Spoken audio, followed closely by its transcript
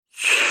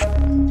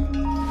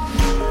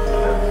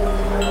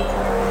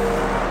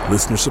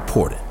Listener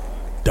supported.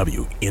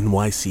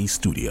 WNYC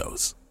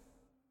Studios.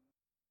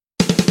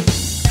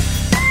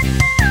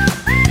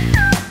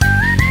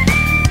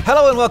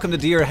 Hello and welcome to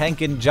Dear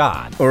Hank and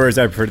John. Or as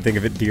I prefer to think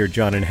of it, Dear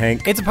John and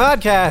Hank. It's a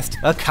podcast,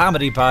 a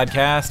comedy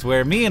podcast,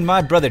 where me and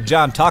my brother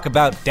John talk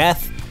about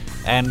death,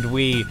 and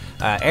we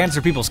answer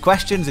people's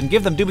questions and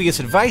give them dubious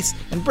advice,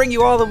 and bring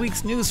you all the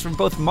week's news from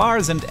both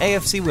Mars and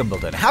AFC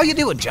Wimbledon. How you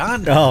doing,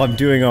 John? Oh, I'm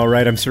doing all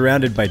right. I'm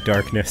surrounded by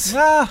darkness.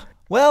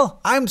 Well,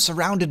 I'm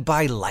surrounded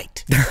by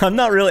light. I'm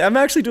not really. I'm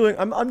actually doing.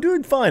 I'm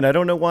doing fine. I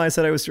don't know why I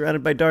said I was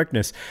surrounded by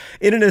darkness.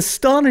 In an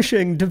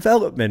astonishing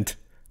development,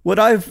 what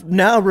I've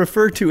now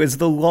referred to as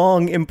the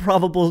long,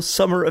 improbable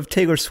summer of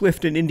Taylor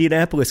Swift in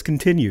Indianapolis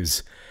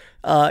continues.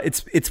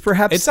 It's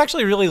perhaps... It's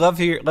actually really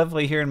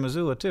lovely here in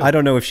Missoula, too. I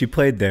don't know if she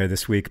played there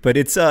this week, but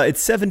it's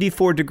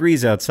 74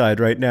 degrees outside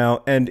right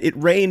now, and it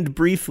rained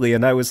briefly,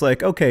 and I was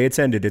like, okay, it's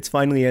ended. It's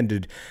finally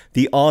ended.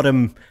 The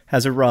autumn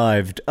has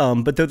arrived.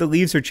 But though the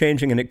leaves are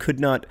changing, and it could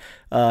not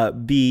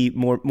be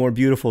more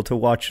beautiful to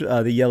watch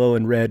the yellow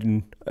and red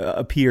and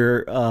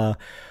appear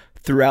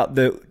throughout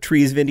the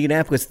trees of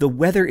Indianapolis, the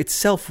weather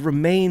itself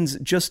remains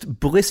just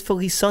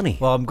blissfully sunny.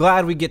 Well, I'm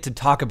glad we get to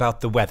talk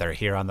about the weather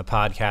here on the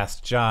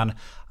podcast, John.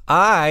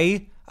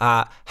 I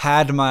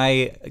had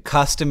my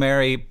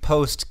customary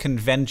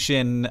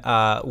post-convention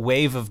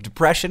wave of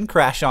depression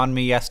crash on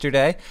me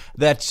yesterday.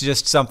 That's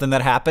just something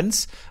that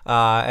happens.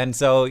 And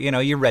so,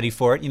 you're ready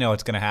for it. You know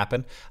it's going to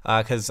happen.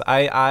 Because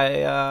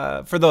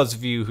I for those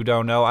of you who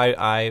don't know,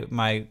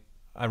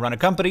 I run a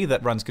company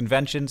that runs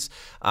conventions.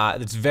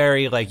 It's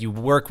very you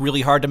work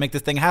really hard to make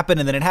this thing happen,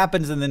 and then it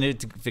happens, and then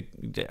it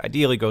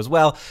ideally goes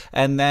well,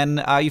 and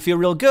then you feel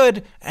real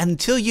good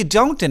until you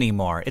don't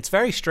anymore. It's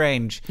very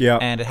strange,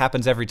 and it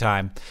happens every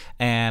time.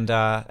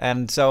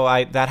 And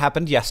so that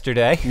happened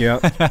yesterday. Yeah,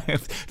 I'm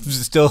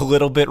still a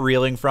little bit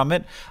reeling from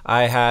it.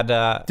 I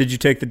had. Did you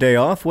take the day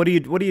off? What do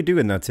you do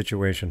in that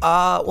situation?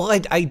 Well,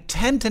 I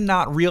tend to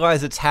not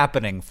realize it's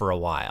happening for a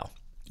while.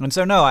 And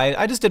so, no,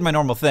 I just did my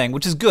normal thing,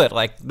 which is good.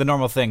 The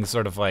normal things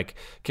sort of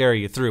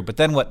carry you through. But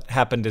then what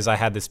happened is I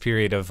had this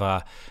period of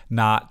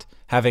not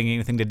having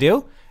anything to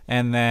do.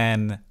 And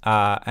then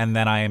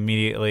I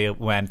immediately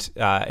went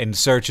in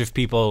search of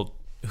people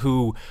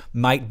who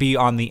might be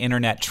on the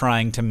internet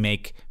trying to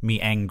make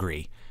me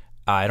angry.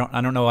 I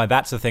don't know why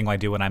that's the thing I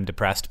do when I'm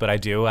depressed, but I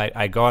do.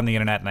 I go on the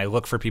internet and I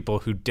look for people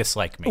who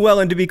dislike me. Well,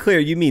 and to be clear,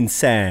 you mean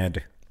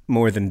sad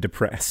more than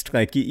depressed.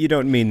 You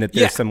don't mean that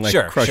there's some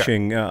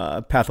crushing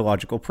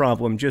pathological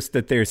problem, just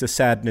that there's a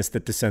sadness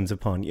that descends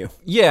upon you.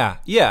 Yeah.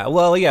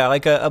 Well,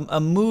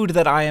 a mood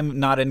that I am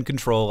not in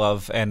control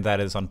of, and that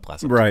is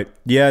unpleasant. Right.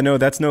 Yeah, no,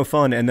 that's no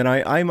fun. And then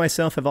I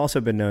myself have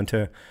also been known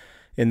to,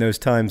 in those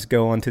times,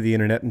 go onto the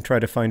internet and try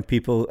to find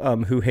people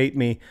who hate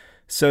me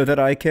so that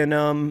I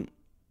can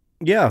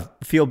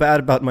feel bad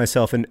about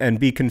myself and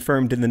be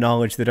confirmed in the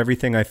knowledge that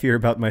everything I fear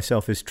about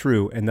myself is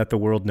true and that the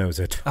world knows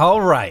it. All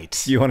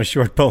right. You want a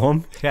short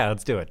poem? Yeah,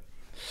 let's do it.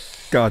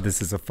 God,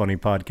 this is a funny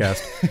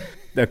podcast.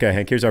 Okay,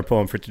 Hank, here's our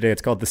poem for today.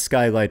 It's called The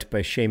Skylight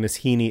by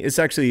Seamus Heaney. It's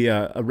actually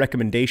a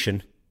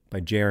recommendation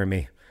by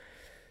Jeremy.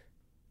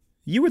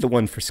 You were the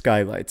one for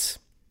skylights.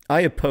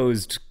 I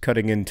opposed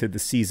cutting into the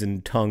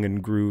seasoned tongue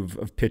and groove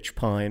of pitch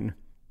pine.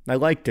 I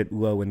liked it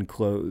low and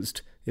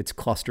closed. Its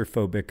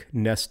claustrophobic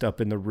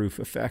nest-up-in-the-roof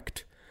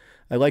effect.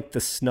 I liked the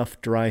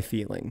snuff-dry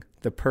feeling,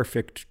 the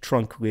perfect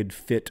trunk-lid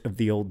fit of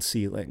the old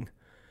ceiling.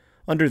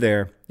 Under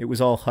there, it was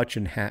all hutch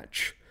and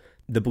hatch.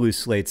 The blue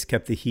slates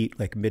kept the heat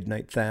like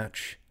midnight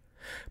thatch.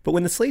 But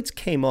when the slates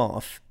came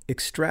off,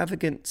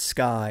 extravagant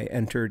sky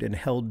entered and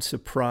held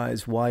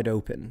surprise wide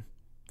open.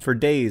 For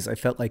days, I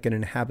felt like an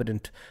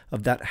inhabitant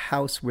of that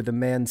house where the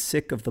man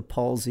sick of the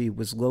palsy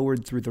was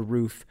lowered through the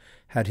roof,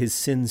 had his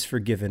sins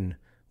forgiven,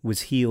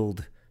 was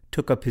healed,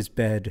 took up his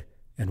bed,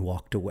 and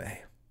walked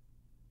away.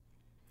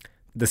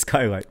 The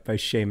Skylight by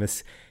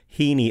Seamus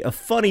Heaney, a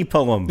funny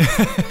poem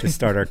to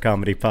start our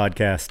comedy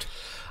podcast.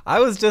 I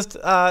was just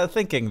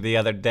thinking the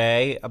other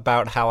day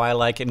about how I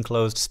like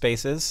enclosed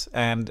spaces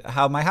and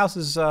how my house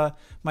is,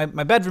 my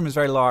bedroom is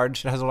very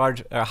large. It has a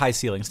large, high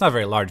ceiling. It's not a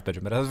very large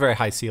bedroom, but it has a very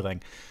high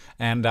ceiling.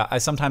 And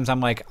I'm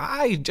like,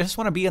 I just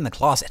want to be in the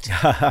closet.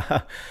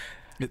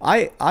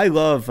 I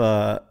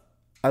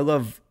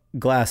love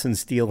glass and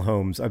steel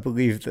homes. I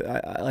believe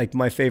that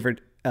my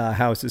favorite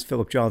house is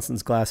Philip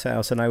Johnson's glass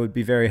house, and I would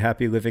be very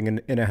happy living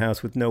in a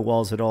house with no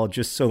walls at all,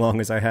 just so long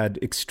as I had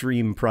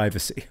extreme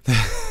privacy.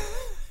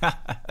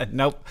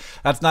 Nope,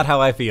 that's not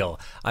how I feel.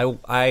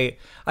 I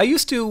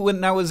used to,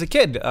 when I was a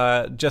kid,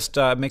 just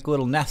make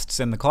little nests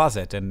in the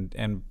closet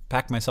and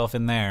pack myself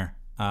in there.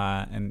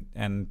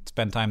 And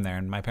spend time there.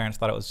 And my parents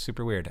thought it was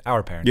super weird.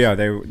 Our parents. Yeah,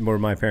 they were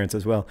my parents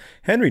as well.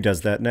 Henry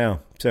does that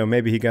now. So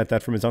maybe he got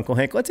that from his Uncle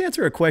Hank. Let's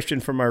answer a question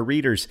from our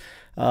readers.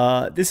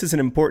 This is an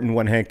important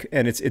one, Hank,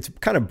 and it's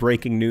kind of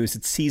breaking news.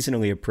 It's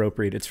seasonally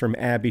appropriate. It's from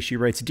Abby. She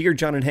writes, Dear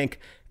John and Hank,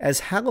 as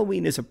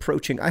Halloween is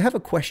approaching, I have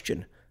a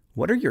question.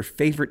 What are your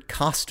favorite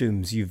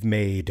costumes you've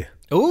made?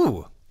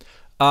 Ooh.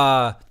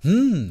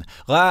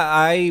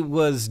 I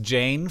was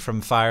Jane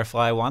from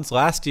Firefly once.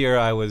 Last year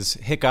I was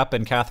Hiccup,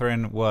 and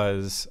Catherine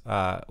was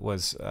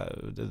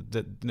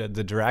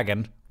the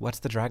dragon. What's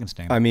the dragon's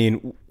name? I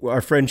mean,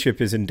 our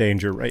friendship is in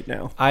danger right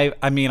now.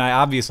 I mean, I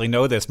obviously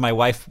know this. My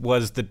wife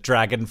was the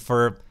dragon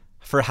for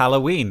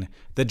Halloween.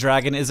 The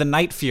dragon is a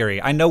night fury.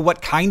 I know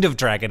what kind of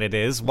dragon it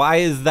is. Why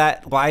is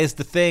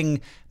the thing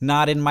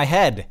not in my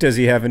head? Does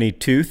he have any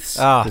tooths?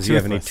 Does he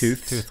have any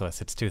tooths?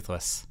 Toothless. It's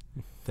toothless.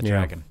 The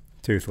dragon.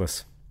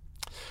 Toothless.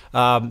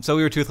 So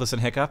we were Toothless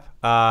and Hiccup,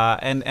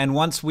 and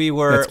once we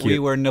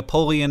were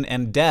Napoleon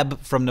and Deb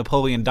from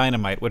Napoleon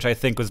Dynamite, which I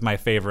think was my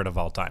favorite of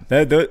all time.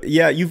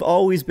 Yeah, you've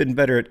always been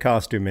better at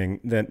costuming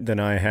than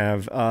I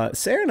have.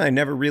 Sarah and I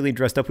never really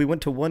dressed up. We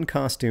went to one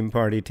costume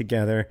party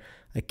together.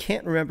 I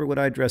can't remember what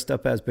I dressed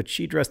up as, but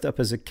she dressed up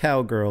as a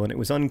cowgirl, and it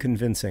was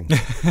unconvincing.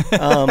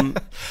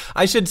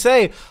 I should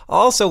say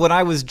also when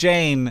I was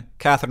Jane,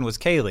 Catherine was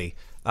Kaylee.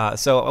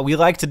 So we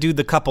like to do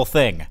the couple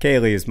thing.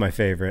 Kaylee is my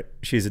favorite.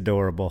 She's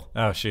adorable.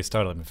 Oh, she's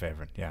totally my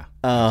favorite. Yeah.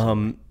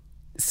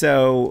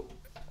 So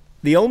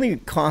the only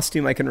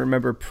costume I can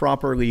remember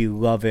properly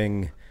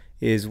loving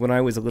is when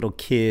I was a little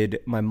kid,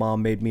 my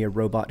mom made me a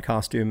robot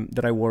costume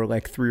that I wore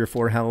like 3 or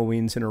 4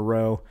 Halloweens in a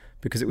row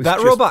because it was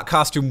robot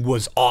costume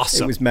was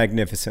awesome. It was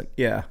magnificent.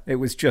 Yeah, it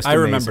was just I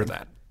amazing. remember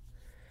that.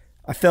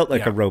 I felt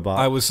like a robot.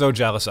 I was so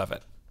jealous of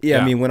it. Yeah,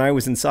 I mean, when I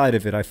was inside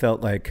of it, I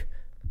felt like,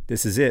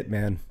 this is it,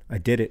 man. I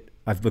did it.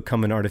 I've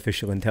become an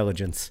artificial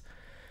intelligence.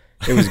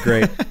 It was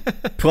great.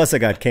 Plus, I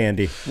got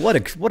candy. What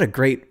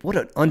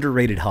an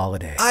underrated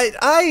holiday.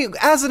 I,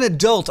 as an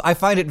adult, I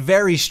find it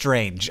very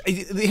strange.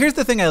 Here's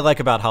the thing I like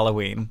about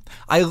Halloween.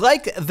 I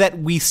like that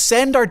we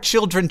send our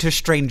children to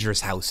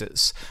strangers'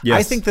 houses. Yes.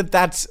 I think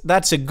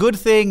that's a good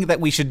thing that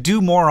we should do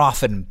more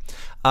often.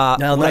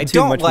 No, not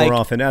too much more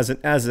often. As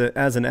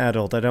an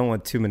adult, I don't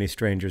want too many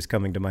strangers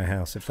coming to my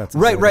house. If that's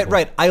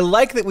right. I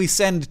like that we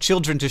send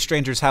children to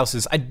strangers'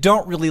 houses. I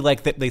don't really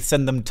like that they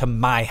send them to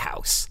my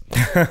house.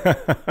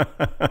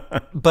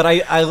 But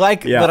I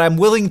like that I'm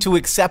willing to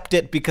accept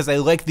it because I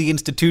like the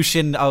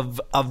institution of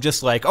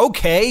just like,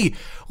 okay,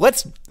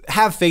 let's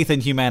have faith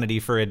in humanity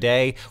for a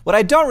day. What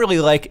I don't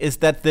really like is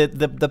that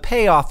the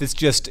payoff is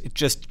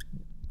just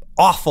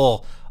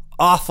awful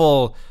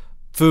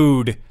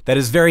food that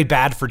is very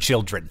bad for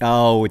children.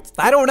 Oh,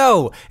 I don't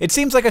know. It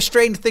seems like a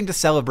strange thing to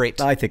celebrate.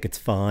 I think it's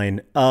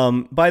fine.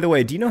 By the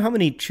way, do you know how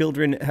many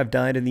children have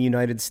died in the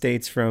United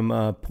States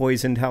from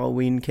poisoned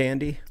Halloween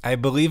candy? I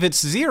believe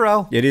it's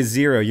 0. It is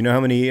 0. You know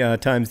how many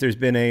times there's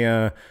been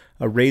a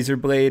razor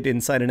blade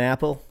inside an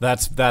apple?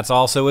 That's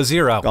also a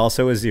 0.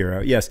 Also a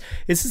 0. Yes.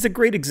 This is a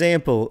great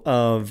example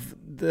of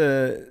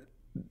the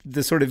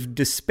sort of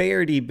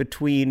disparity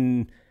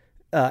between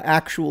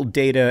actual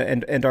data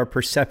and our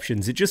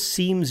perceptions. It just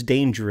seems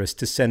dangerous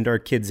to send our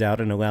kids out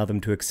and allow them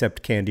to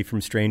accept candy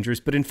from strangers,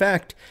 but in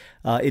fact,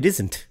 it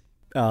isn't.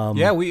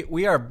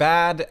 We are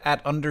bad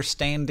at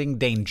understanding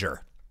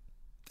danger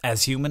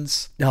as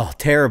humans. Oh,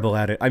 terrible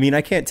at it. I mean,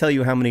 I can't tell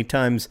you how many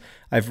times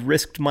I've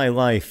risked my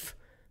life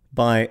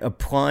by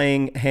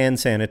applying hand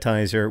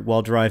sanitizer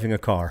while driving a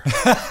car.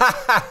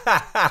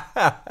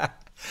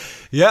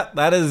 Yeah,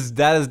 that is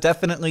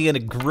definitely a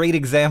great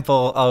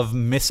example of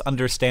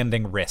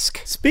misunderstanding risk.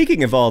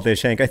 Speaking of all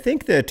this, Hank, I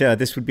think that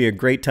this would be a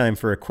great time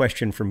for a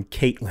question from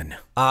Caitlin.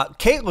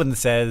 Caitlin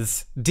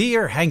says,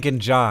 Dear Hank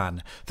and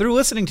John, through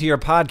listening to your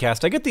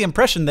podcast, I get the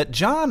impression that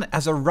John,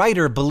 as a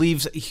writer,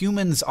 believes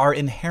humans are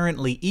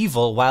inherently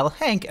evil, while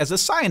Hank, as a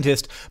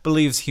scientist,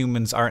 believes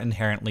humans are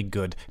inherently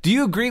good. Do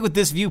you agree with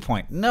this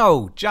viewpoint?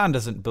 No, John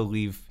doesn't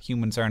believe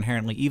humans are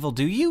inherently evil,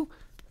 do you?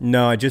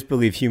 No, I just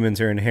believe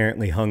humans are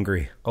inherently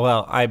hungry.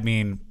 Well, I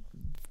mean,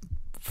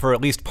 for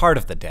at least part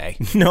of the day.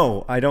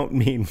 No, I don't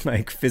mean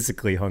like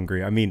physically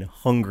hungry. I mean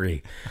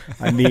hungry.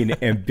 I mean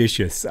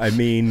ambitious. I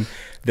mean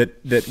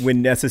that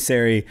when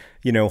necessary,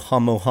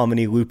 homo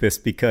homini lupus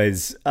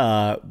because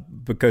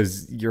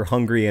you're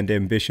hungry and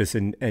ambitious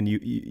and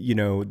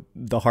you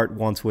the heart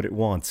wants what it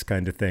wants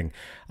kind of thing.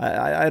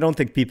 I don't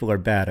think people are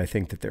bad. I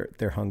think that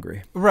they're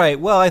hungry. Right.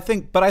 Well, I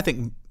think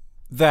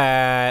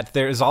that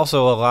there is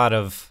also a lot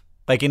of,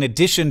 like, in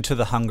addition to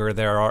the hunger,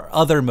 there are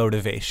other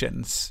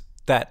motivations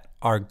that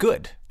are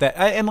good.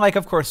 And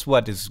of course,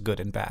 what is good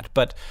and bad.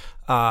 But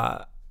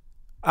the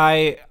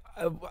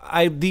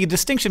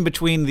distinction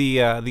between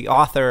the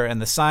author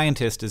and the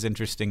scientist is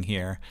interesting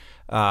here.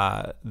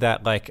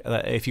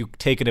 If you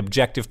take an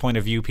objective point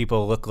of view,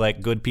 people look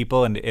like good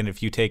people, and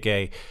if you take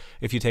a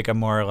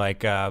more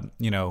like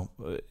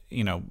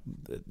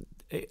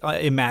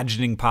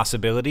imagining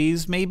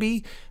possibilities,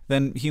 maybe,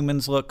 then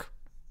humans look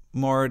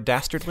more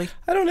dastardly?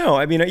 I don't know.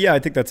 I mean, I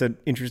think that's an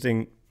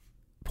interesting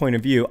point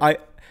of view. I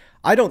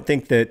don't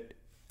think that,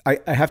 I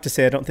have to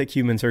say, I don't think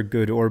humans are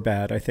good or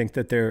bad. I think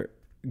that they're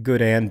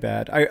good and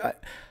bad.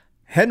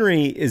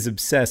 Henry is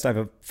obsessed. I have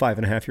a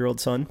 5.5-year-old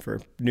son, for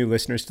new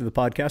listeners to the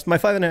podcast. My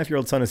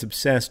 5.5-year-old son is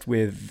obsessed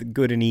with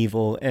good and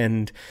evil.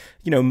 And,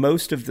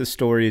 most of the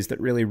stories that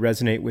really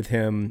resonate with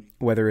him,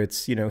 whether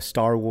it's,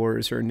 Star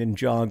Wars or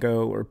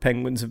Ninjago or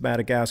Penguins of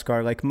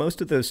Madagascar, like most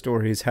of those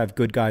stories have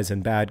good guys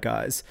and bad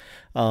guys.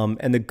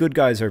 And the good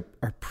guys are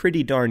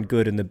pretty darn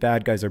good and the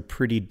bad guys are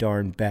pretty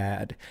darn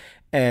bad.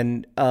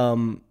 And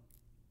then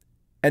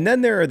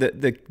there are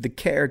the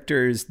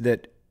characters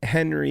that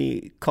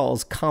Henry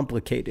calls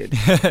complicated.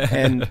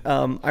 And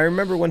I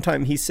remember one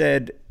time he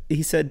said,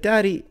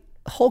 "Daddy,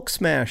 Hulk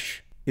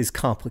Smash is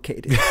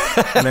complicated."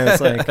 And I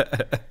was like,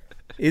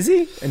 "Is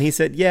he?" And he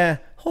said, "Yeah,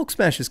 Hulk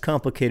Smash is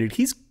complicated.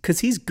 Because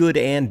he's good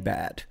and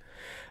bad."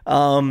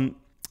 And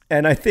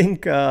I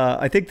think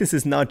this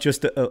is not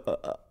just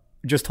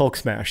just Hulk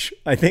Smash.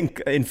 I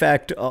think, in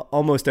fact,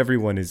 almost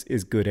everyone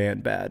is good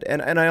and bad.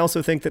 And I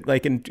also think that,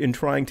 like, in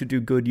trying to do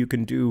good, you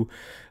can do,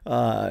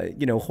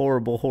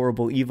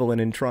 horrible evil.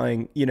 And in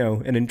trying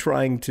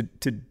to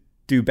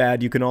do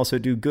bad, you can also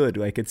do good.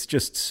 Like, it's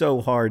just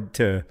so hard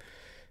to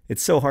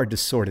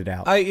sort it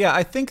out.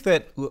 I think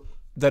that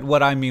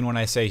what I mean when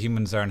I say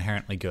humans are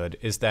inherently good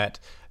is that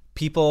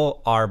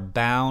people are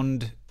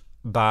bound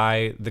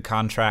by the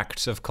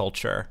contracts of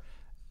culture,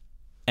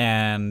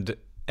 and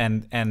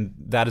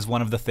that is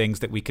one of the things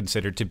that we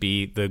consider to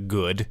be the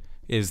good,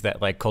 is that,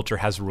 like, culture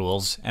has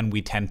rules and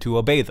we tend to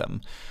obey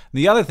them.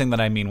 The other thing that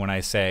I mean when I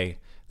say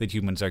that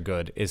humans are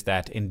good is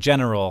that, in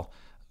general,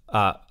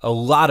 a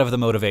lot of the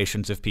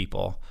motivations of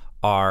people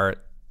are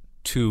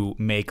to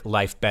make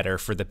life better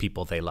for the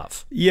people they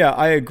love. Yeah,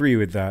 I agree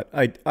with that.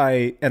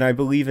 I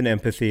believe in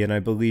empathy, and I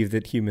believe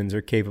that humans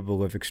are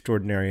capable of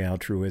extraordinary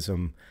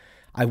altruism.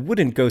 I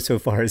wouldn't go so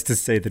far as to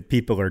say that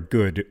people are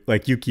good,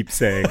 like you keep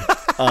saying.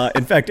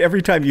 In fact,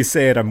 every time you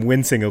say it, I'm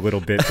wincing a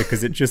little bit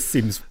because it just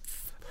seems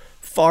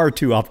far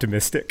too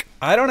optimistic.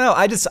 I don't know.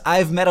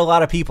 I've met a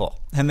lot of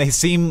people, and they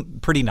seem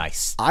pretty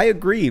nice. I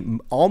agree.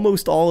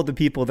 Almost all of the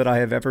people that I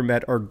have ever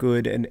met are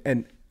good,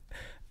 and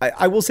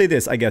I will say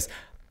this, I guess.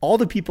 All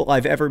the people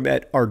I've ever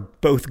met are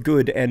both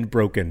good and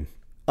broken.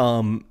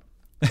 But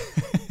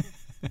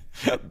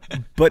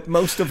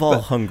most of all,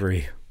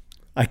 hungry.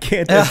 I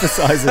can't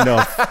emphasize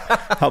enough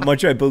how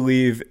much I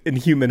believe in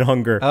human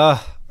hunger.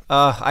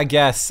 I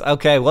guess.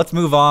 Okay, let's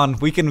move on.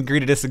 We can agree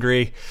to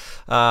disagree.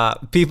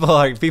 People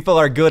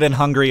are good and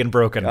hungry and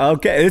broken.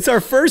 Okay, it's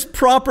our first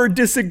proper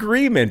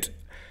disagreement.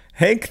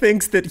 Hank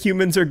thinks that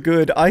humans are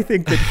good. I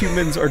think that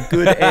humans are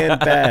good and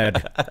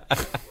bad.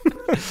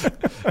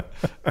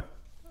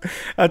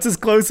 That's as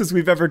close as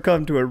we've ever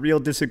come to a real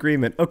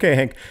disagreement. Okay,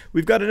 Hank,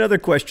 we've got another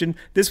question.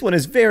 This one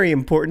is very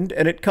important,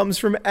 and it comes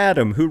from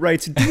Adam, who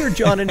writes, "Dear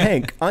John and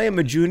Hank, I am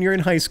a junior in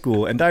high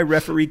school, and I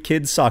referee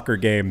kids' soccer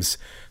games.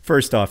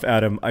 First off,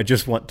 Adam, I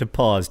just want to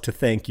pause to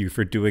thank you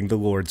for doing the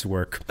Lord's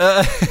work.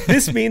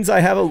 This means I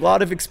have a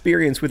lot of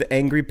experience with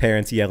angry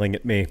parents yelling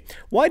at me.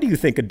 Why do you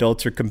think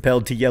adults are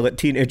compelled to yell at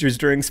teenagers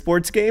during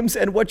sports games,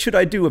 and what should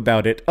I do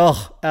about it?"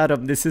 Oh,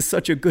 Adam, this is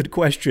such a good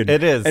question.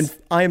 It is. And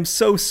I am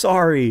so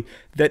sorry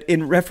that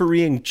in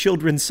refereeing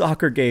children's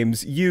soccer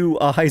games, you,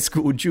 a high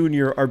school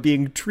junior, are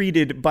being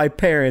treated by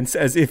parents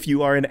as if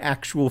you are an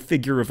actual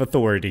figure of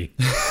authority.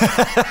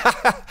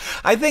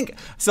 I think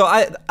so.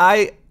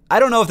 I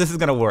don't know if this is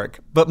going to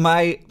work, but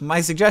my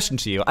suggestion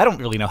to you, I don't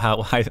really know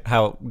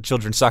how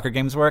children's soccer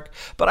games work,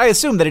 but I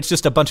assume that it's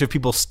just a bunch of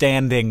people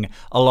standing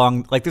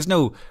along, like this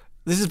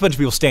is a bunch of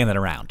people standing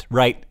around,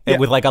 right? Yeah.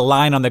 With like a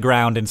line on the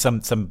ground and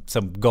some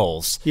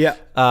goals. Yeah.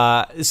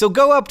 So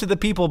go up to the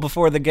people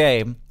before the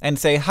game and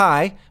say,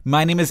 "Hi,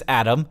 my name is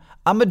Adam.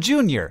 I'm a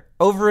junior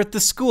over at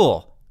the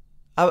school,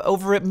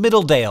 over at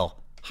Middledale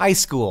High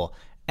School.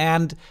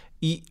 And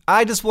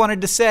I just wanted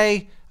to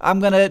say,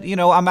 I'm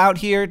out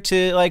here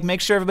to like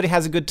make sure everybody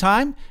has a good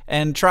time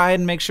and try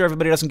and make sure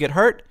everybody doesn't get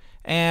hurt.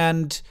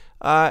 And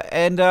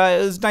it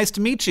was nice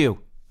to meet you."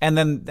 And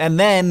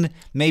then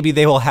maybe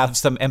they will have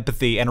some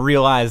empathy and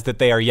realize that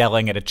they are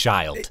yelling at a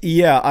child.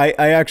 Yeah, I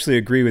actually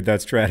agree with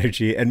that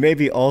strategy. And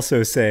maybe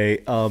also say,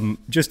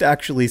 just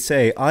actually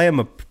say, "I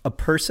am a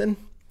person."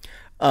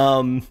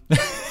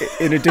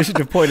 In addition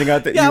to pointing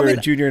out that you were a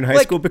junior in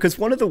high school, because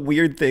one of the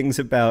weird things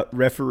about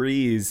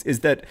referees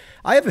is that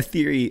I have a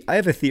theory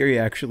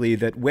actually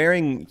that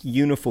wearing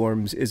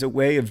uniforms is a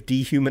way of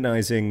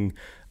dehumanizing,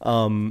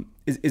 the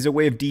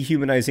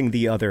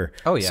other.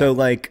 Oh yeah. So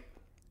like,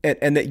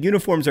 and that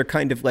uniforms are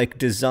kind of like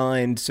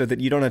designed so that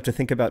you don't have to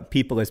think about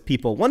people as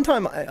people. One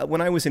time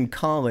when I was in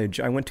college,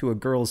 I went to a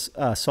girls'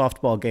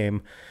 softball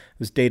game.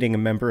 Was dating a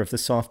member of the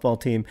softball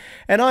team,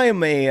 and I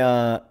am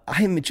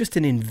just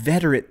an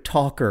inveterate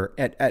talker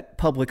at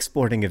public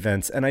sporting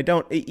events, and I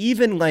don't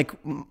even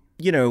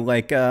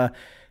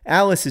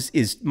Alice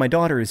is my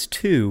daughter is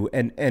 2,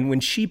 and when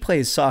she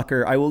plays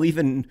soccer, I will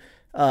even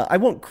I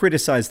won't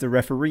criticize the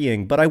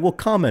refereeing, but I will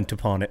comment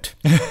upon it.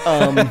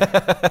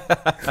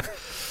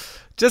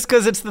 Just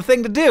because it's the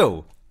thing to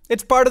do.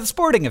 It's part of the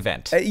sporting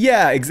event.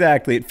 Yeah,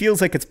 exactly. It feels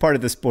like it's part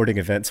of the sporting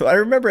event. So I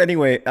remember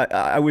anyway,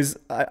 I was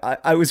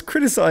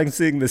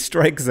criticizing the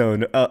strike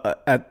zone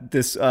at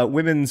this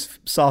women's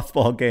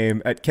softball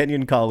game at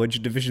Kenyon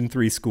College, Division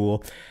III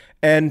school,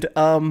 and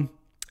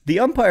the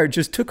umpire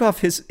just took off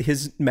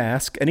his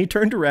mask and he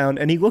turned around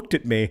and he looked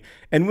at me.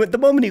 And the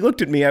moment he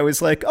looked at me, I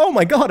was like, "Oh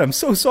my God, I'm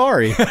so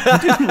sorry. I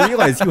didn't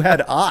realize you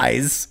had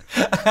eyes."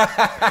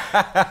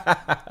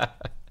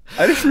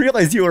 I didn't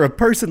realize you were a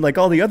person like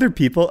all the other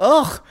people.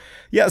 Ugh.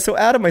 Yeah, so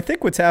Adam, I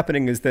think what's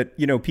happening is that,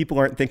 people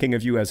aren't thinking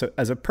of you as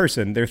a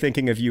person. They're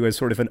thinking of you as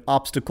sort of an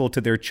obstacle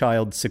to their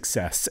child's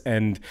success.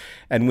 And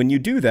when you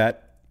do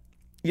that,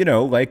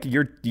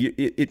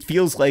 it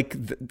feels like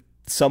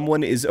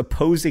someone is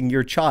opposing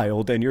your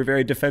child and you're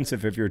very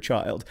defensive of your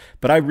child.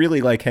 But I really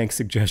like Hank's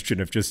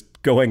suggestion of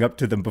just going up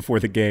to them before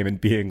the game and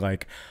being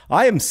like,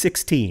 "I am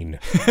 16.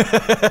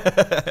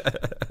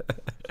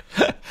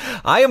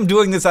 I am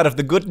doing this out of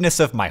the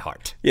goodness of my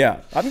heart." Yeah,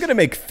 I'm going to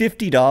make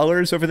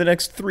 $50 over the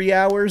next 3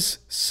 hours,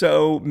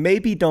 so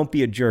maybe don't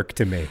be a jerk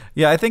to me.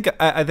 Yeah, I think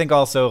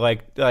also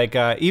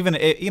even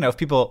if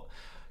people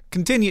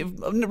continue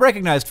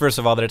recognized, first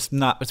of all, that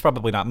it's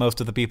probably not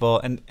most of the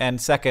people,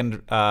 and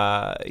second,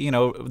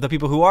 the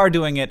people who are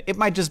doing it, it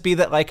might just be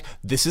that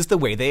this is the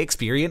way they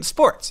experience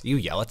sports. You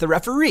yell at the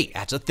referee.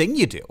 That's a thing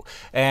you do.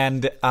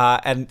 And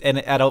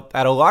at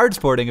a large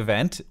sporting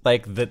event,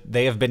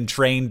 they have been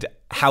trained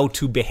how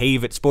to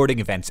behave at sporting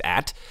events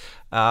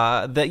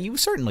that you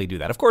certainly do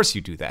that. Of course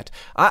you do that.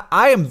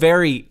 I am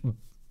very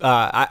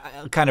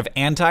kind of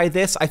anti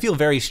this. I feel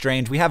very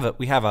strange. We have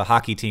a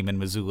hockey team in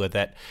Missoula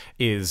that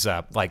is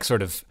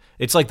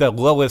it's like the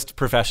lowest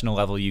professional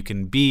level you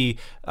can be,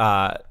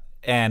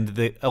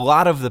 and a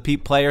lot of the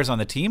players on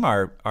the team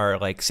are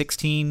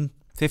 16,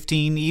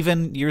 15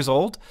 even years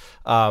old.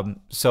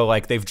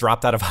 So they've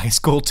dropped out of high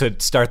school to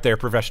start their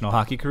professional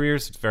hockey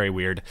careers. It's very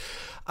weird.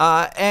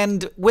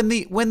 And when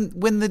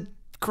the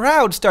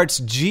crowd starts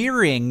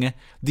jeering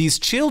these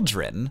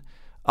children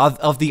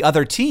of the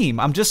other team,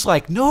 I'm just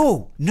like,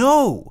 no,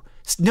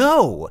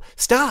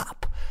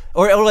 stop.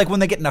 Or when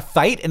they get in a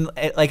fight, and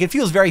it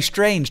feels very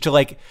strange to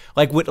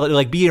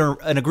be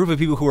in a group of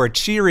people who are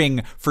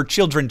cheering for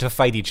children to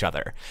fight each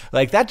other.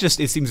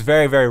 It seems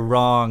very, very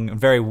wrong,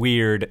 very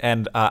weird,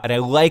 and I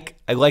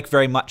like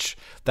very much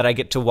that I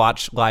get to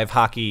watch live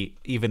hockey,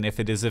 even if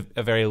it is a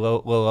very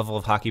low level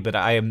of hockey. But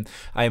I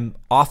am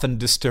often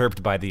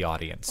disturbed by the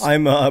audience.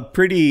 I'm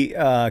pretty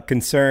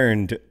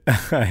concerned,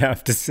 I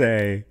have to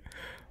say,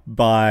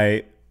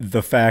 by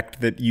the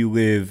fact that you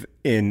live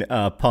in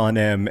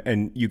Panem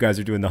and you guys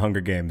are doing the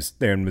Hunger Games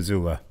there in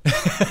Missoula.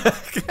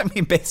 I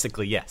mean,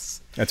 basically,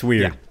 yes. That's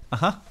weird. Yeah.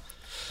 Uh-huh.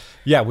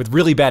 Yeah, with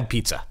really bad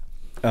pizza.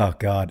 Oh,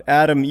 God.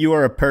 Adam, you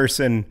are a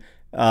person.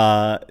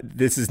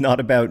 This is not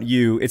about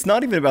you. It's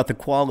not even about the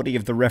quality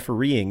of the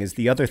refereeing is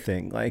the other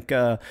thing.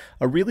 A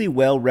really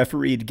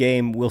well-refereed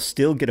game will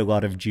still get a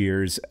lot of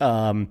jeers.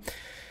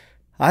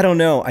 I don't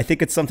know. I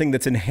think it's something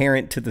that's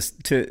inherent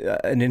to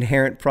an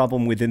inherent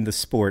problem within the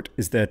sport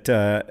is that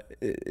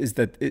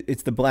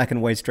it's the black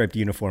and white striped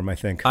uniform, I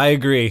think. I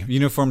agree.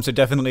 Uniforms are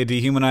definitely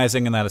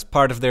dehumanizing, and that is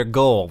part of their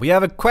goal. We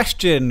have a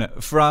question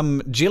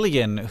from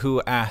Jillian,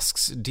 who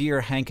asks,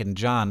 "Dear Hank and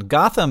John,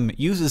 Gotham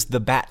uses the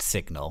bat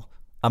signal,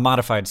 a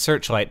modified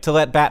searchlight, to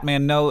let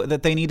Batman know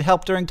that they need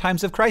help during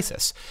times of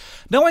crisis.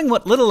 Knowing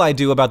what little I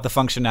do about the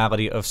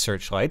functionality of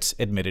searchlights,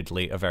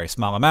 admittedly a very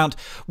small amount,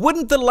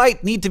 wouldn't the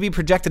light need to be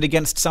projected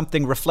against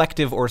something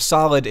reflective or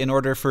solid in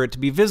order for it to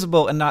be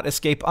visible and not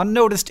escape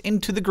unnoticed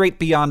into the great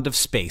beyond of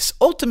space?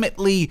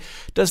 Ultimately,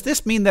 does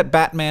this mean that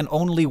Batman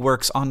only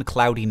works on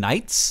cloudy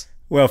nights?"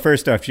 Well,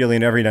 first off,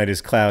 Jillian, every night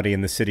is cloudy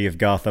in the city of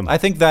Gotham. I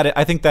think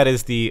that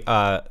is the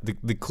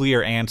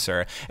clear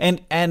answer.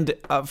 And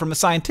from a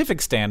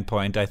scientific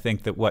standpoint, I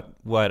think that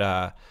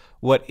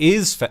what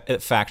is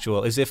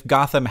factual is if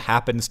Gotham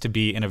happens to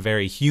be in a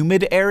very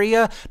humid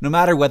area, no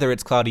matter whether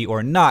it's cloudy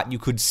or not, you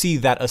could see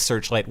that a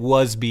searchlight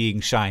was being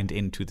shined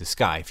into the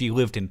sky. If you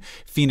lived in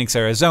Phoenix,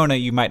 Arizona,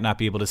 you might not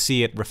be able to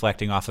see it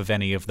reflecting off of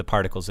any of the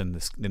particles in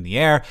the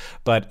air.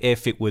 But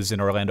if it was in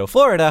Orlando,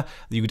 Florida,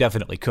 you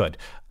definitely could.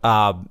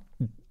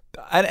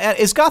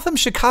 Is Gotham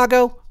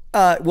Chicago?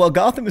 Well,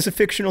 Gotham is a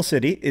fictional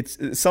city.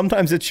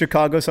 Sometimes it's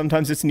Chicago,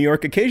 sometimes it's New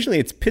York, occasionally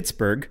it's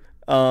Pittsburgh.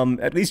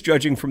 At least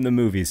judging from the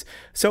movies.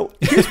 So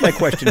here's my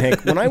question,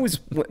 Hank.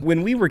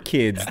 When we were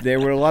kids,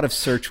 there were a lot of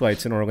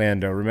searchlights in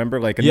Orlando. Remember,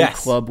 new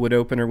club would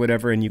open or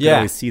whatever, and you could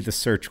always see the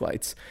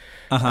searchlights.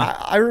 Uh-huh.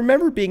 I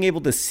remember being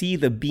able to see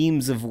the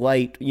beams of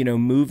light,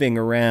 moving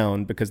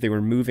around because they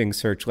were moving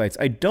searchlights.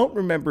 I don't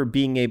remember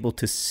being able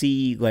to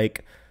see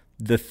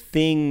the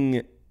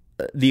thing,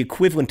 the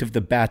equivalent of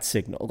the bat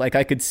signal.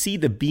 I could see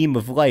the beam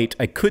of light.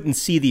 I couldn't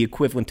see the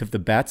equivalent of the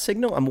bat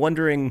signal. I'm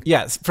wondering.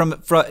 Yes,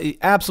 from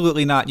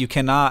absolutely not. You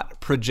cannot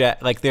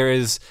project. There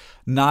is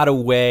not a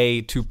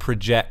way to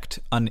project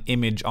an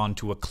image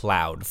onto a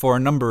cloud for a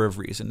number of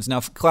reasons. Now,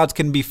 clouds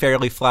can be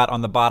fairly flat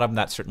on the bottom.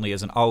 That certainly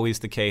isn't always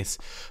the case,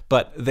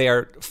 but they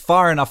are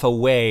far enough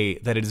away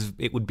that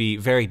it would be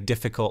very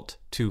difficult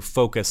to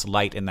focus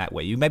light in that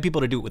way. You might be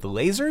able to do it with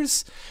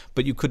lasers,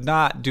 but you could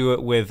not do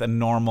it with a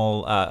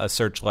normal a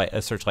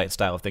searchlight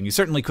style of thing. You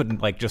certainly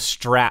couldn't like just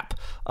strap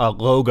a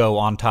logo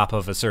on top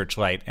of a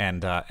searchlight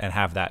and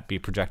have that be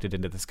projected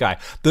into the sky.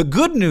 The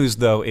good news,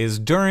 though, is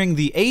during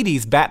the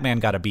 80s, Batman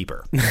got a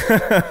beeper.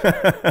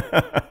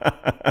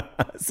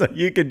 So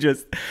you could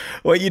just,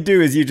 what you do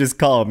is you just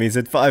call him. He's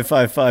at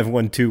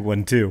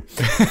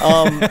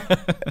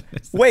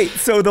 555-1212. Wait,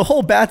 so the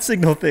whole bat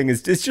signal thing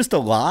it's just a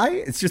lie?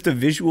 It's just a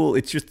visual,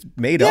 it's just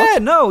made up? Yeah,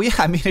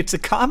 I mean, it's a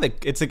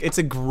comic. It's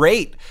a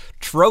great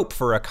trope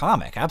for a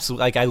comic.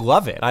 Absolutely. Like, I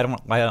love it. I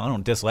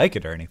don't dislike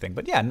it or anything,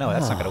 but yeah, no,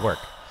 that's not going to work.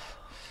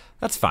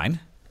 That's fine.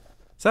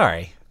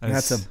 Sorry.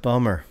 That's a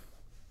bummer.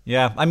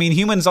 Yeah, I mean,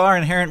 humans are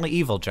inherently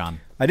evil,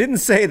 John. I didn't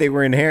say they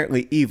were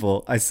inherently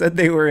evil. I said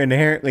they were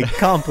inherently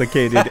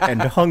complicated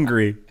and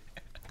hungry.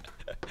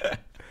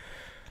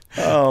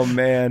 Oh,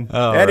 man.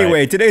 Anyway,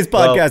 right. Today's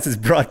podcast is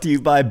brought to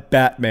you by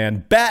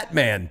Batman.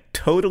 Batman,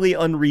 totally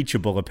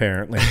unreachable,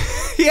 apparently.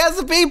 He has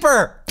a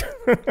beeper!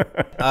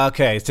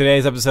 Okay,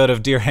 today's episode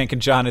of Dear Hank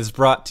and John is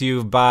brought to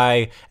you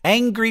by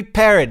angry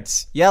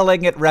parents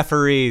yelling at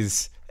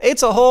referees.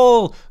 It's a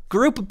whole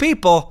group of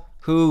people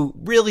who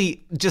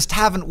really just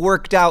haven't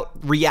worked out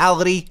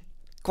reality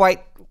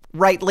quite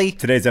rightly.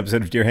 Today's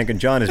episode of Dear Hank and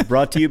John is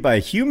brought to you by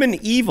Human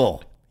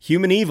Evil.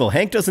 Human Evil.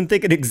 Hank doesn't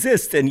think it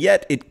exists, and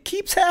yet it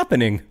keeps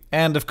happening.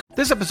 And of course,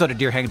 this episode of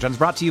Dear Hank and John is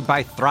brought to you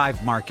by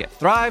Thrive Market.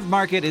 Thrive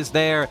Market is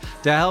there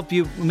to help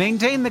you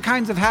maintain the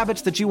kinds of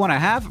habits that you want to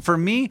have. For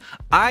me,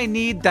 I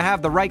need to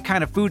have the right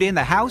kind of food in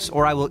the house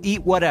or I will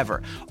eat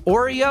whatever.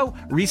 Oreo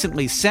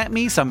recently sent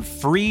me some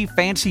free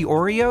fancy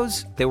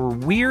Oreos. They were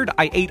weird.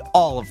 I ate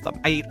all of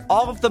them. I ate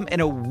all of them in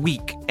a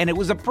week, and it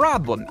was a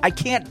problem. I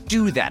can't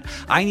do that.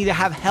 I need to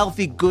have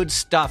healthy, good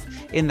stuff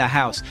in the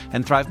house,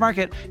 and Thrive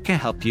Market can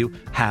help you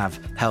have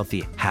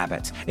healthy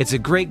habits. It's a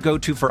great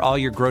go-to for all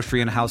your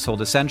grocery and household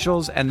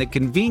essentials, and the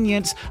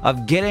convenience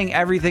of getting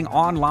everything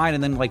online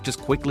and then just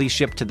quickly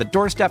shipped to the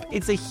doorstep,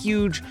 it's a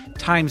huge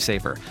time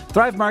saver.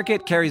 Thrive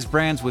Market carries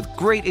brands with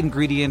great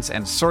ingredients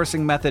and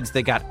sourcing methods.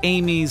 They got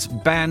Amy's,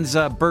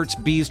 Banza, Burt's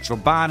Bees,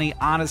 Chobani,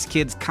 Honest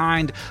Kids,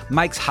 Kind,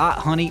 Mike's Hot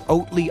Honey,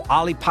 Oatly,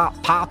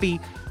 Olipop, Poppy,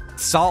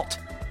 Salt.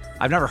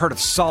 I've never heard of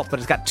Salt, but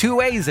it's got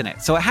 2 A's in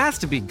it, so it has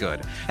to be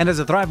good. And as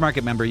a Thrive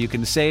Market member, you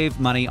can save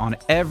money on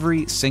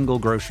every single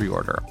grocery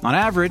order. On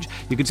average,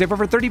 you can save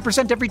over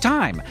 30% every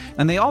time.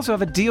 And they also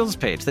have a deals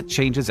page that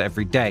changes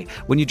every day.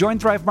 When you join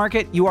Thrive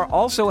Market, you are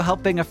also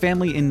helping a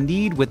family in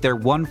need with their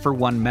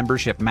 1-for-1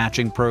 membership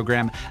matching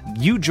program.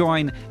 You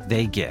join,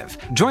 they give.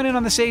 Join in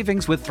on the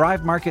savings with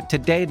Thrive Market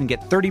today and get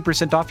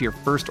 30% off your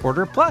first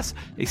order, plus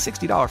a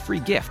 $60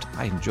 free gift.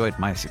 I enjoyed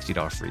my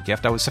 $60 free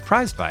gift. I was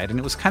surprised by it, and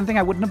it was the kind of thing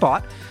I wouldn't have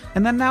bought.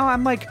 And then now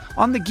I'm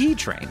on the ghee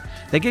train.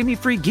 They gave me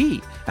free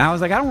ghee. And I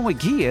was like, I don't know what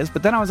ghee is.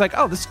 But then I was like,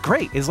 oh, this is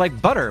great. It's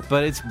like butter,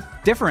 but it's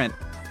different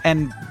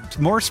and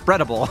more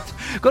spreadable.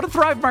 Go to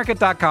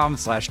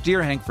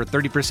thrivemarket.com/DearHank for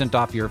 30%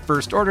 off your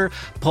first order,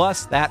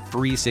 plus that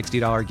free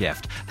 $60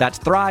 gift. That's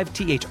Thrive,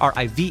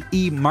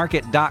 THRIVE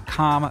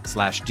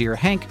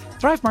market.com/DearHank,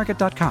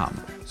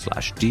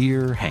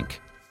 thrivemarket.com/DearHank.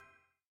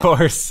 Of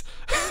course,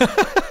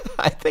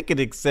 I think it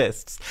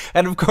exists.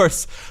 And of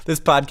course, this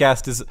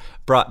podcast is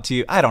brought to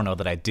you. I don't know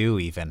that I do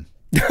even.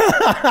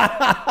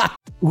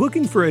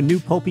 Looking for a new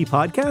pulpy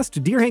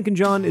podcast? Dear Hank and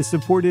John is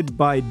supported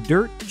by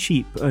Dirt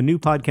Cheap, a new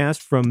podcast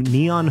from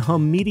Neon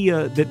Hum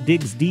Media that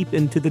digs deep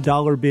into the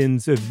dollar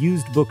bins of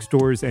used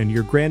bookstores and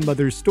your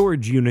grandmother's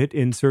storage unit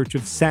in search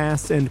of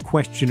sass and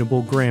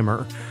questionable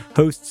grammar.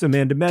 Hosts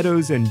Amanda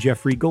Meadows and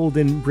Jeffrey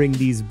Golden bring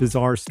these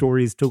bizarre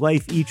stories to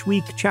life each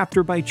week,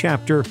 chapter by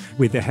chapter,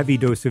 with a heavy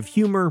dose of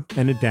humor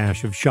and a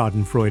dash of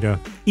schadenfreude.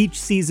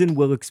 Each season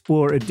will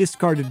explore a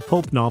discarded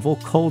pulp novel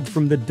culled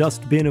from the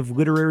dustbin of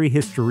literary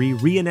history,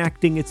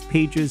 reenacting its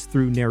pages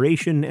through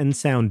narration and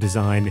sound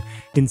design.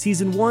 In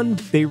Season 1,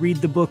 they read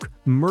the book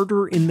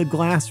Murder in the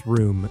Glass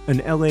Room,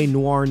 an LA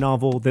noir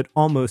novel that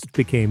almost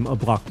became a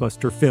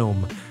blockbuster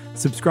film.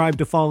 Subscribe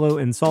to follow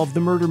and solve the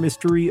murder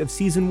mystery of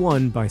Season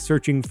 1 by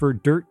searching for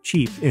Dirt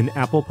Cheap in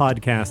Apple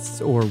Podcasts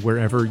or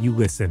wherever you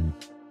listen.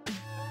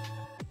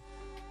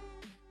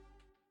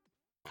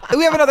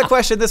 We have another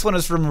question. This one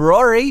is from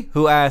Rory,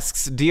 who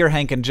asks, Dear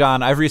Hank and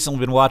John, I've recently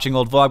been watching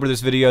old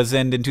Vlogbrothers videos,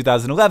 and in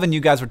 2011, you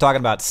guys were talking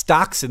about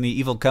stocks in the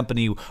evil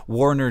company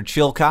Warner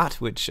Chilcott,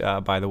 which,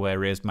 by the way,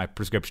 raised my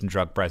prescription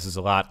drug prices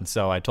a lot, and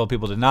so I told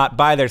people to not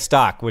buy their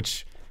stock,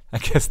 which I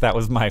guess that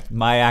was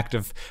my act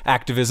of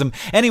activism.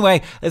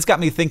 Anyway, it's got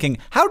me thinking,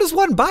 how does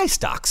one buy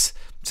stocks?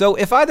 So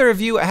if either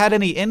of you had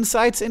any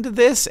insights into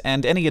this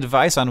and any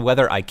advice on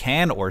whether I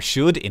can or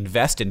should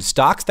invest in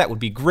stocks, that would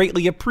be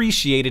greatly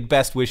appreciated.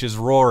 Best wishes,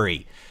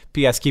 Rory.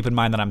 P.S. Keep in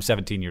mind that I'm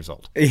 17 years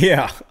old.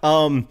 Yeah.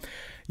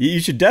 You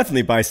should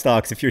definitely buy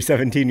stocks if you're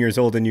 17 years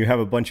old and you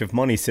have a bunch of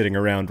money sitting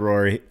around,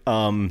 Rory.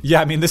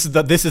 Yeah, I mean, this is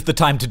the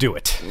time to do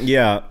it.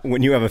 Yeah,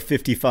 when you have a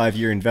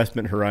 55-year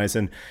investment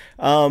horizon.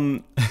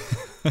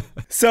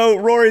 So,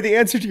 Rory, the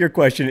answer to your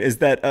question is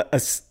that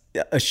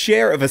a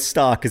share of a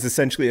stock is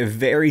essentially a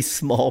very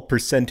small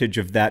percentage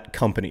of that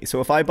company.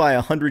 So if I buy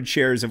 100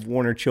 shares of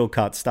Warner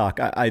Chilcott stock,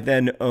 I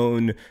then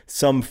own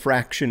some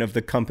fraction of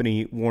the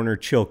company Warner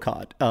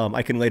Chilcott.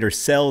 I can later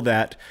sell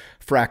that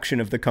fraction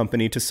of the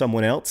company to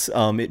someone else.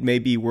 It may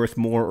be worth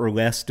more or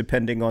less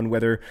depending on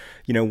whether,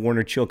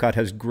 Warner Chilcott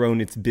has grown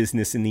its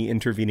business in the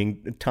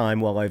intervening time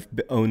while I've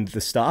owned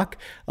the stock.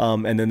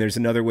 And then there's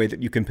another way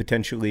that you can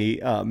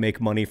potentially make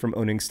money from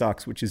owning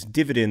stocks, which is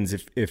dividends.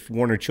 If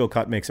Warner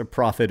Chilcott makes a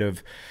profit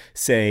of,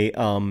 say,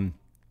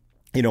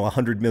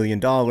 $100 million,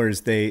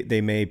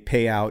 they may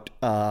pay out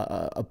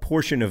a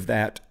portion of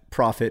that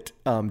profit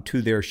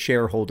to their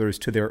shareholders,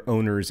 to their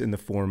owners in the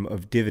form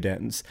of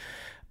dividends.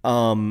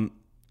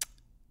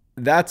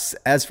 That's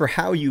as for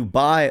how you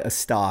buy a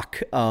stock.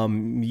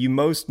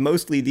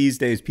 Mostly these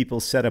days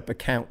people set up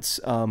accounts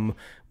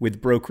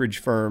with brokerage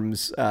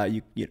firms.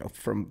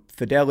 From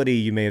Fidelity,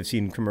 you may have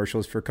seen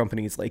commercials for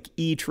companies like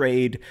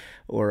E-Trade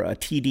or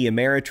TD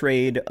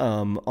Ameritrade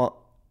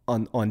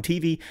on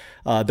TV.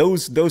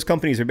 Those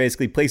companies are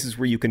basically places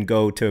where you can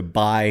go to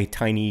buy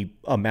tiny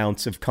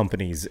amounts of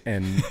companies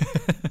and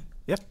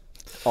Yep.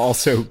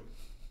 also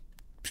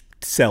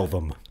sell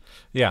them.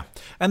 Yeah,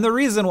 and the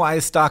reason why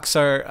stocks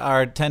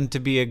are tend to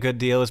be a good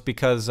deal is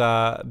because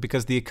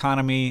the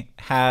economy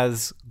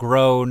has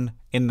grown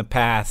in the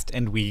past,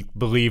 and we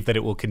believe that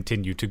it will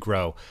continue to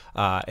grow.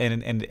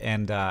 And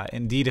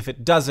indeed, if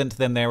it doesn't,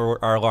 then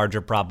there are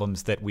larger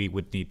problems that we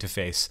would need to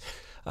face.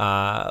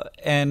 So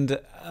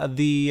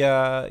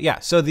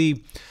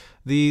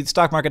the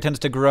stock market tends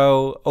to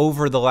grow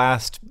over the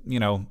last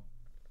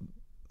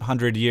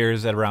 100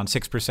 years at around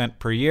 6%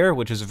 per year,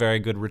 which is a very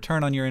good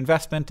return on your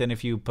investment. And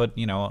if you put,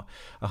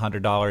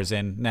 $100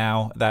 in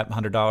now, that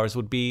 $100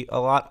 would be a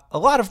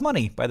lot of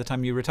money by the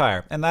time you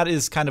retire. And that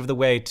is kind of the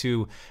way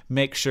to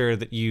make sure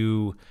that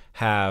you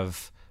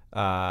have,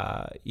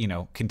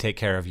 can take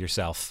care of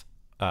yourself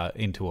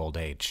into old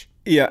age.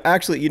 Yeah,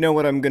 actually, you know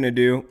what I'm going to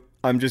do?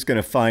 I'm just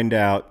going to find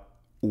out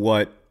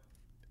what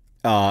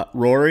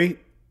Rory.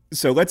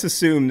 So let's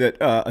assume that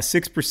a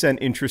 6%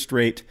 interest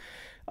rate,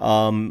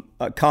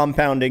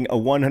 compounding a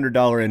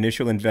 $100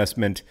 initial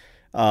investment,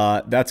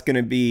 that's going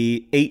to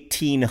be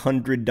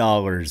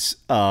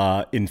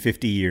 $1,800 in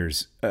 50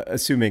 years,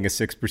 assuming a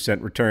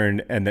 6%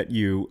 return and that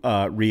you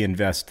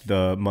reinvest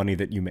the money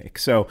that you make.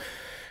 So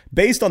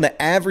based on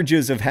the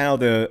averages of how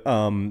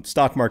the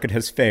stock market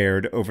has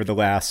fared over the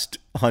last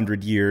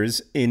 100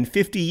 years, in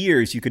 50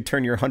 years, you could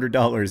turn your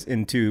 $100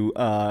 into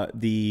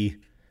the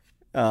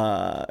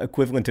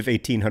equivalent of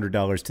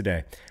 $1,800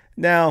 today.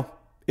 Now,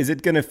 is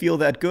it going to feel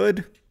that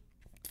good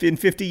in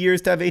 50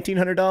 years to have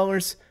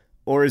 $1,800?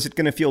 Or is it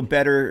going to feel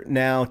better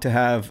now to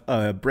have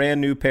a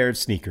brand new pair of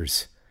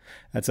sneakers?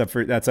 That's up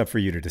for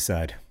you to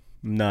decide.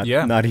 I'm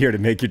not here to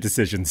make your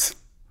decisions.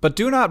 But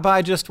do not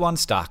buy just one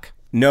stock.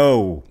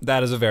 No.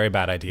 That is a very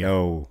bad idea.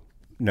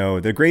 No.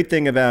 The great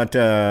thing about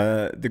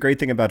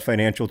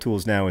financial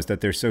tools now is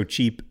that they're so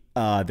cheap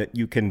that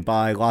you can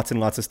buy lots and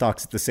lots of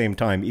stocks at the same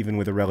time, even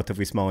with a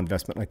relatively small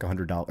investment like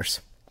 $100.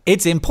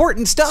 It's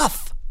important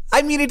stuff.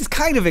 I mean, it's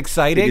kind of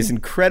exciting. It is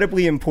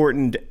incredibly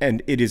important,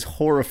 and it is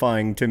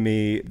horrifying to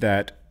me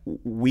that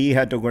we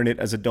had to learn it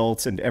as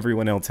adults and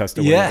everyone else has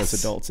to learn it as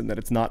adults, and that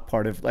it's not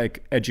part of,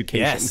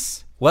 education.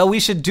 Yes. Well, we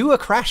should do a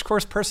crash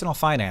course personal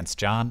finance,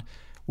 John.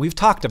 We've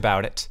talked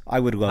about it. I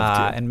would love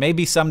to. And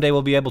maybe someday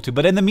we'll be able to.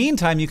 But in the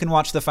meantime, you can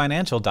watch The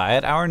Financial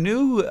Diet, our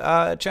new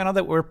channel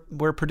that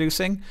we're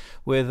producing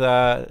with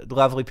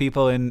lovely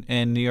people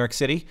in New York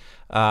City.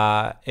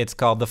 It's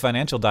called The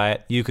Financial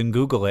Diet. You can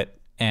Google it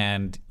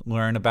and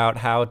learn about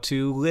how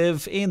to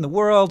live in the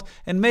world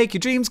and make your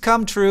dreams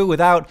come true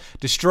without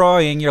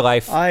destroying your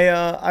life.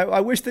 I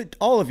wish that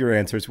all of your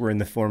answers were in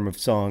the form of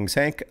songs,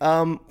 Hank.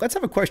 Let's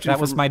have a question. That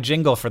was my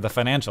jingle for The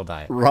Financial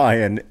Diet.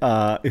 Ryan,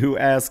 who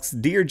asks,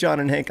 Dear John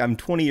and Hank, I'm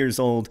 20 years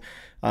old.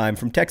 I'm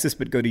from Texas,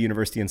 but go to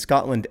university in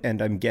Scotland,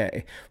 and I'm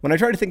gay. When I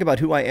try to think about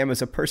who I am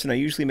as a person, I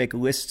usually make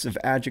lists of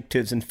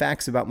adjectives and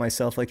facts about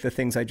myself, like the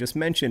things I just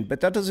mentioned,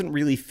 but that doesn't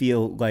really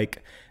feel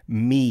like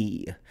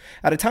me.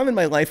 At a time in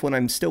my life when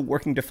I'm still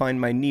working to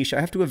find my niche, I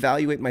have to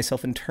evaluate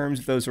myself in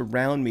terms of those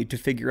around me to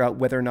figure out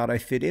whether or not I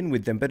fit in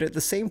with them. But at the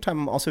same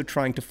time, I'm also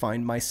trying to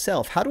find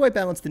myself. How do I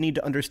balance the need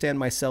to understand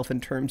myself in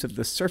terms of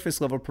the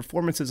surface level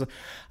performances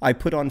I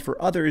put on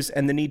for others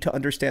and the need to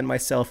understand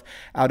myself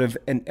out of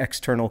an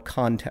external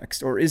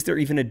context? Or is there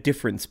even a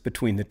difference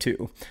between the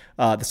two?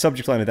 The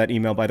subject line of that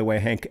email, by the way,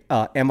 Hank,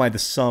 am I the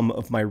sum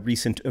of my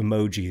recent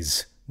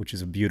emojis? Which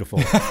is a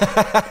beautiful,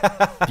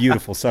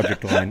 beautiful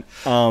subject line.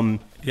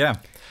 Yeah.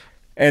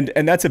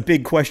 And that's a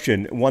big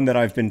question, one that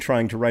I've been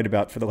trying to write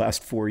about for the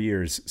last 4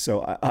 years.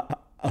 So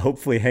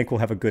hopefully Hank will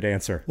have a good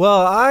answer.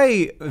 Well,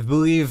 I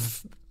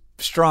believe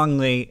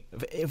strongly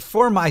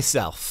for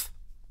myself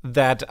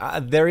that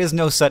there is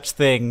no such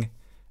thing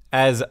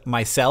as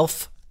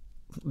myself,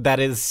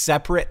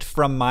 separate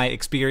from my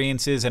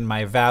experiences and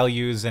my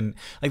values, and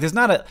like there's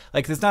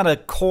not a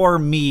core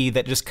me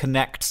that just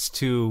connects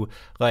to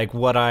like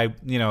what I,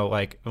 you know,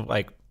 like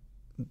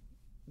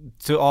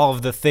to all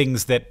of the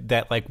things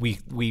that like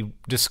we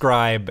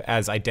describe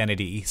as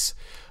identities,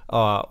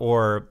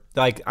 or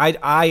like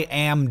I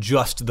am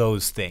just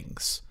those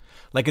things.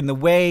 Like in the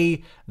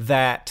way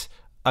that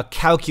a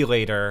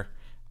calculator,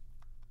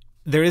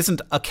 there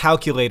isn't a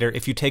calculator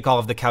if you take all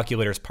of the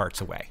calculator's parts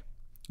away.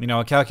 You know,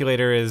 a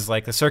calculator is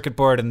like the circuit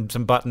board and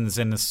some buttons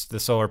in the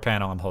solar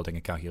panel. I'm holding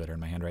a calculator in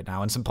my hand right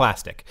now, and some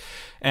plastic.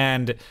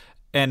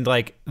 And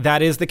like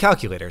that is the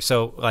calculator.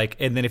 So like,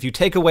 and then if you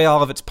take away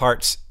all of its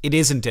parts, it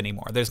isn't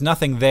anymore. There's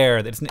nothing there.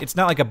 It's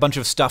not like a bunch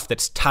of stuff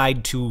that's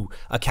tied to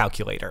a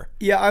calculator.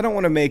 Yeah, I don't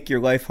want to make your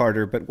life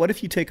harder, but what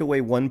if you take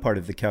away one part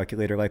of the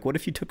calculator? Like, what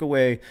if you took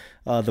away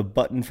the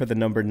button for the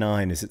number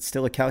 9? Is it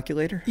still a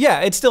calculator?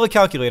 Yeah, it's still a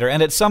calculator.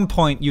 And at some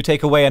point, you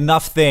take away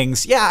enough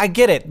things. Yeah, I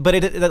get it,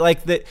 but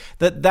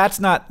that's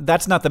not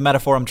the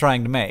metaphor I'm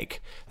trying to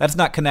make. That's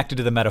not connected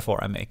to the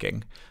metaphor I'm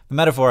making. The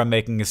metaphor I'm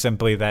making is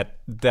simply that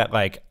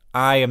like,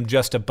 I am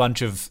just a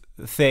bunch of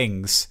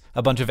things,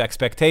 a bunch of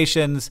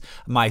expectations,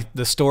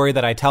 the story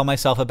that I tell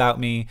myself about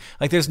me.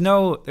 Like there's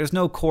no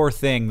core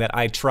thing that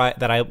I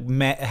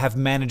have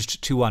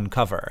managed to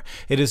uncover.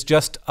 It is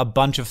just a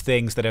bunch of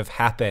things that have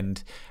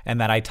happened and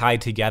that I tie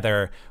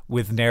together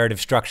with narrative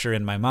structure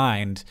in my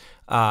mind.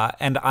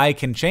 And I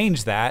can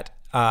change that.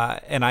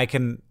 And I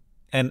can.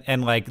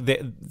 And like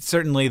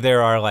certainly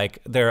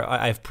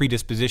I have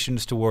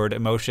predispositions toward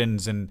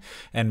emotions, and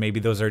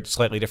maybe those are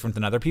slightly different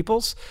than other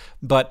people's.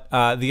 But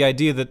the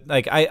idea that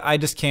like I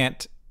just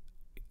can't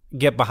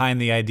get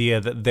behind the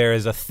idea that there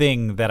is a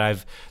thing that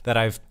I've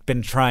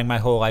been trying my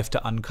whole life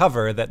to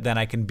uncover, that then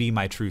I can be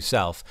my true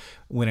self,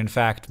 when in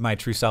fact my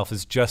true self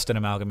is just an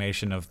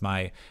amalgamation of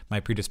my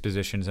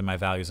predispositions and my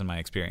values and my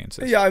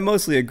experiences. Yeah, I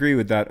mostly agree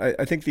with that.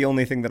 I think the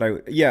only thing that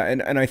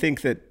and I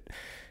think that,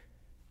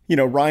 you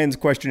know, Ryan's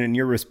question and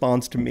your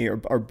response to me are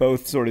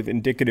both sort of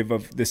indicative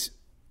of this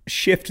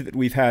shift that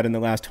we've had in the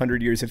last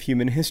 100 years of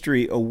human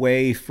history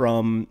away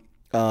from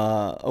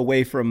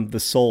the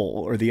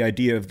soul, or the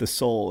idea of the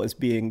soul as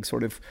being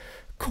sort of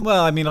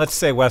well, I mean, let's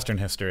say Western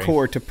history,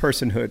 core to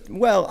personhood.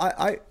 Well,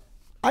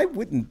 I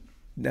wouldn't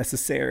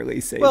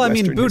necessarily say. Well, I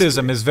Western mean,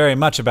 Buddhism history is very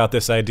much about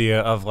this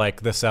idea of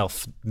like the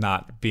self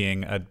not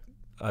being a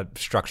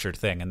structured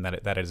thing, and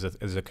that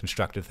is a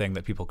constructed thing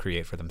that people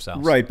create for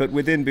themselves. Right, but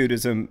within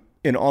Buddhism,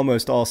 in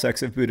almost all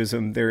sects of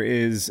Buddhism, there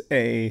is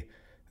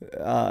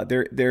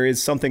there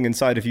is something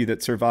inside of you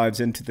that survives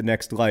into the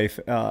next life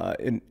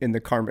in the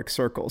karmic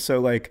circle. So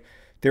like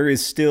there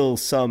is still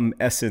some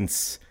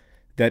essence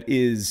that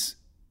is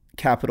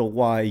capital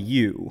Y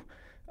you,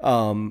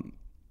 and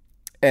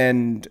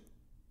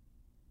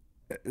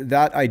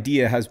that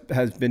idea has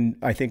been,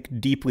 I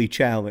think, deeply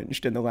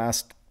challenged in the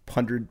last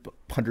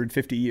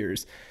 150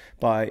 years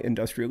by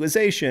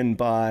industrialization,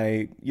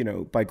 by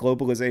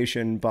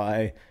globalization,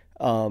 by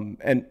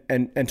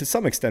and to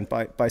some extent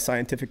by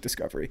scientific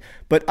discovery.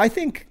 But I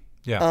think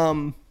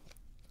I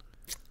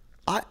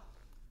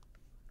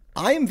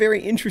am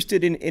very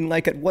interested in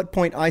like at what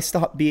point I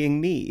stop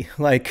being me.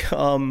 Like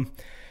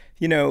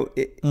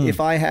if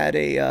I had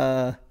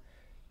a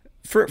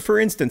for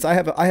instance, I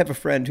have a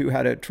friend who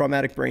had a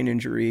traumatic brain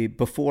injury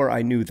before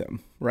I knew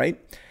them, right?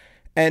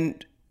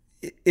 And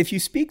if you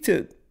speak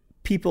to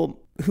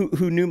people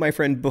who knew my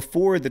friend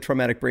before the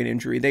traumatic brain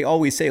injury, they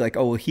always say like,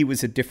 oh, well, he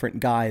was a different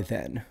guy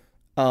then.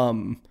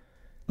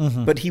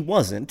 But he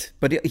wasn't,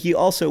 but he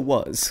also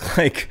was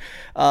like,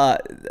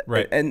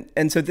 right.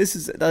 And so this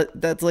is,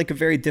 that's like a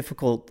very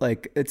difficult,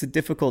 like it's a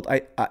difficult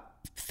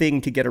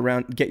thing to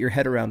get your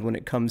head around when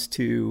it comes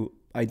to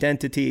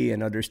identity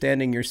and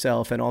understanding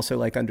yourself, and also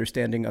like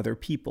understanding other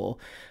people.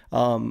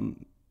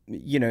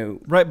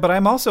 Right, but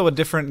I'm also a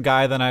different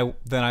guy than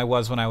I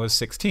was when I was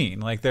 16.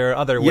 Like there are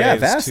other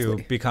ways to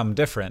become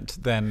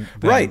different than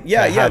right.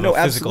 Yeah, have a physical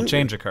absolutely.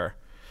 change occur.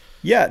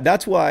 Yeah,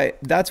 that's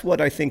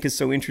what I think is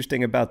so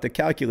interesting about the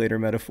calculator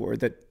metaphor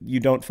that you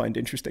don't find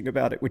interesting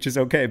about it, which is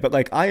okay. But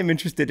like I am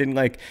interested in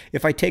like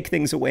if I take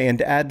things away and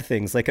add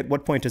things, like at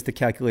what point is the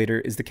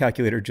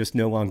calculator just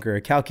no longer a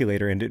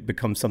calculator and it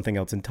becomes something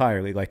else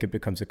entirely, like it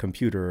becomes a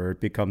computer, or it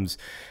becomes,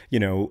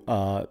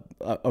 a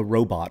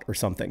robot or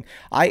something.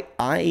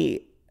 I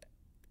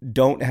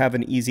don't have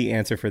an easy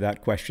answer for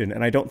that question,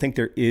 and I don't think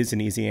there is an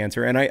easy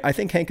answer. And I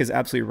think Hank is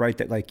absolutely right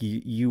that like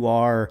you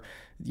are,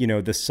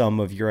 the sum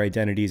of your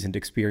identities and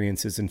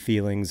experiences and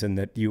feelings, and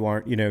that you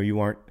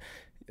aren't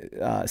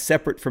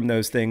separate from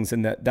those things,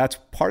 and that's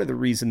part of the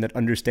reason that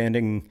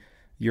understanding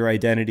your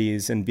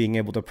identities and being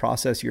able to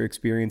process your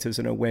experiences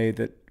in a way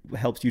that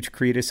helps you to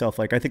create a self.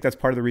 Like I think that's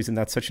part of the reason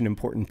that's such an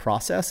important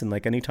process. And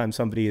like anytime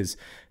somebody is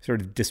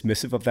sort of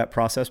dismissive of that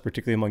process,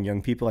 particularly among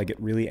young people, I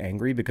get really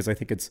angry, because I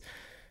think it's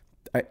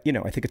I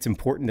think it's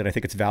important, and I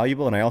think it's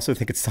valuable, and I also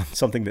think it's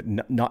something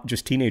that not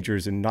just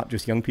teenagers and not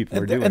just young people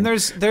are doing. And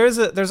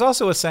there's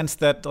also a sense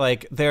that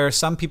like there are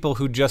some people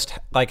who just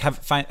like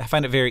find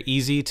it very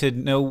easy to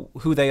know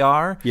who they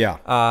are. Yeah.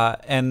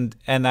 And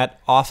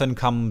that often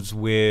comes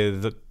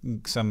with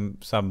some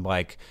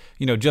like,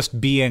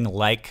 just being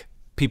like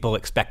people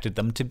expected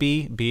them to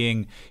be,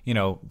 being,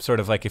 sort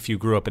of like if you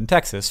grew up in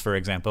Texas, for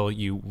example,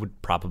 you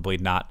would probably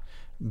not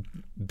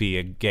be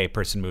a gay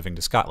person moving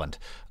to Scotland.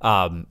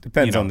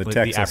 Depends on the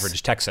Texas. The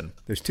average Texan.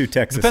 There's two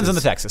Texas. Depends on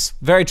the Texas.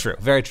 Very true.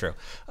 Very true.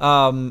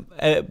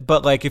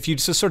 But like if you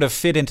just sort of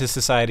fit into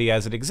society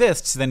as it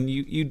exists, then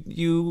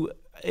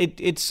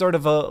it's sort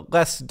of a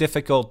less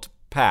difficult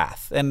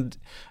path. And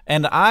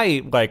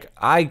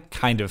I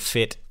kind of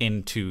fit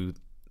into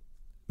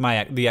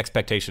the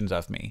expectations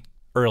of me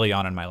early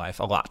on in my life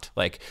a lot.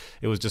 Like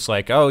it was just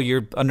like, oh,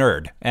 you're a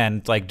nerd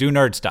and like do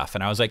nerd stuff.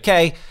 And I was like,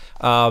 okay,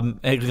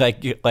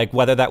 like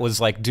whether that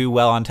was like do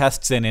well on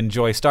tests and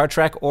enjoy Star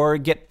Trek or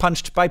get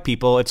punched by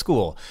people at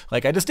school.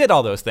 Like I just did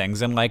all those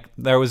things. And like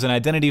there was an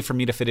identity for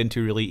me to fit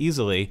into really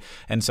easily.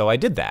 And so I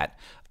did that.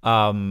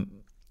 And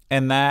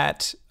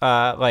that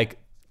like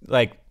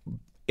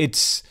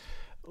it's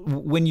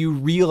when you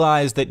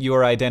realize that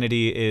your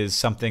identity is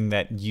something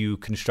that you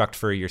construct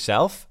for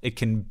yourself, it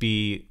can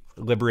be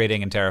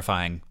liberating and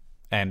terrifying,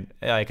 and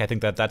like I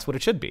think that that's what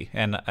it should be.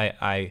 And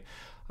I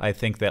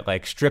think that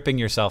like stripping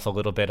yourself a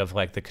little bit of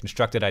like the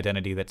constructed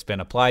identity that's been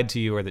applied to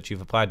you or that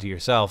you've applied to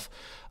yourself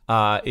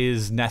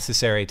is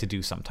necessary to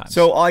do sometimes.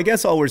 So I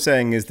guess all we're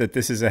saying is that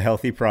this is a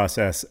healthy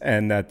process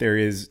and that there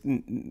is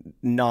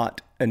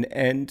not an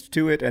end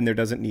to it, and there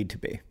doesn't need to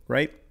be,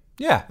 right?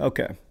 Yeah.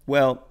 Okay.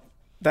 Well,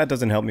 that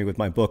doesn't help me with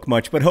my book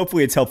much, but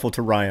hopefully it's helpful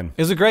to Ryan.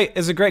 It's a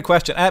great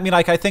question. I mean,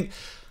 like I think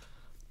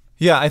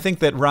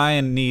that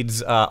Ryan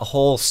needs a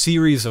whole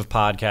series of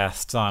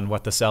podcasts on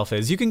what the self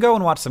is. You can go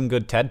and watch some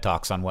good TED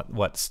Talks on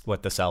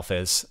what the self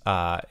is.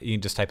 You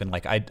can just type in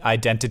like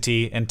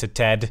identity into the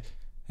TED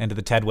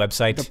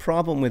website. The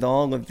problem with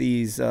all of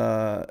these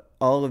self,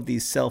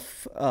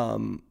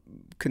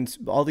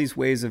 all these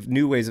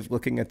new ways of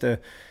looking at the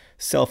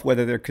self,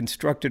 whether they're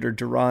constructed or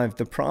derived,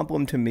 the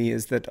problem to me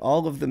is that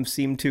all of them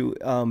seem to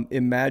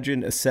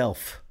imagine a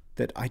self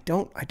that I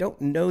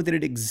don't know that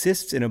it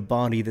exists in a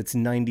body that's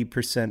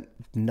 90%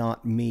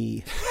 not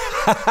me.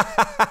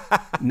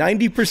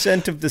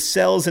 90% of the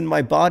cells in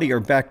my body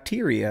are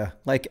bacteria.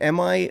 Like, am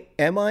I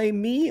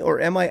me, or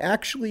am I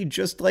actually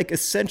just like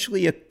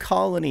essentially a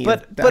colony?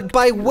 But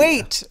by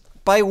weight,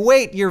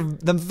 you're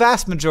the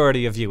vast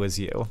majority of you is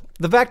you.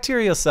 The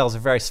bacterial cells are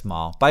very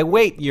small. By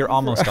weight, you're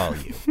almost all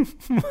you.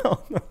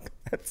 Well,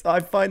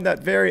 I find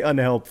that very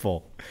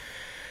unhelpful.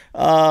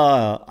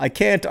 I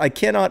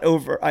cannot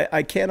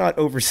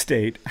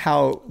overstate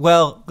how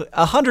well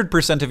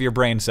 100% of your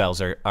brain cells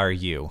are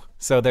you.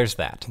 So there's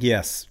that.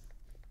 Yes.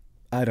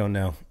 I don't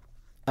know.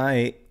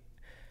 I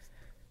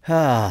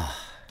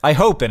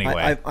hope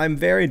anyway. I'm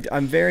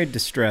very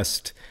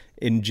distressed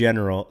in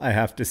general, I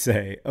have to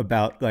say,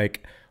 about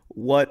like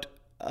what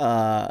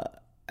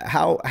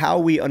how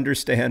we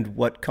understand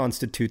what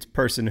constitutes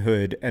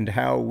personhood and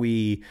how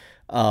we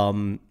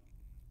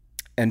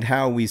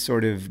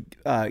sort of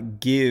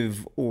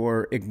give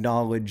or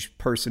acknowledge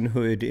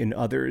personhood in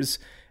others.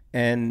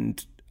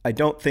 And I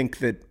don't think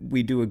that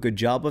we do a good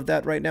job of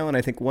that right now. And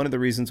I think one of the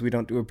reasons we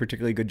don't do a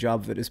particularly good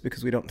job of it is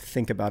because we don't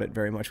think about it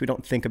very much. We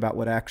don't think about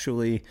what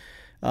actually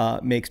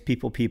makes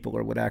people,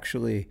 or what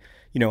actually,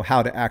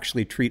 how to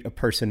actually treat a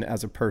person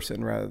as a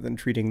person rather than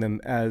treating them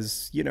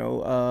as,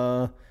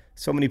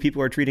 so many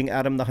people are treating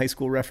Adam, the high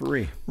school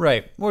referee.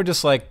 Right. Or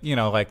just like,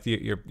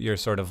 your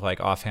sort of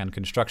like offhand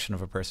construction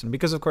of a person.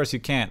 Because of course you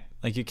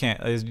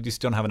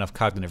just don't have enough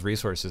cognitive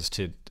resources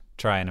to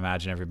try and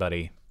imagine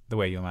everybody the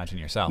way you imagine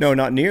yourself. No,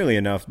 not nearly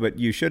enough, but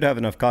you should have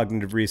enough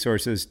cognitive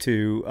resources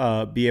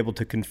to be able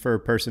to confer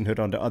personhood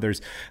onto others.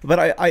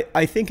 But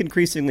I think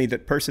increasingly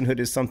that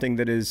personhood is something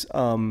that is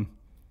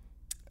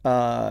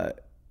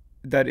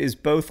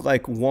both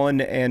like won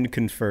and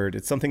conferred.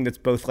 It's something that's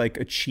both like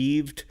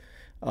achieved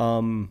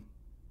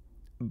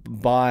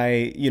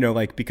by,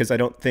 because I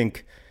don't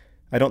think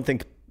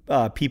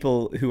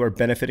people who are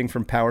benefiting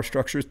from power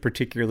structures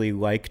particularly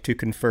like to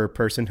confer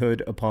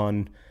personhood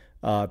upon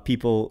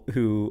people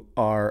who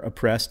are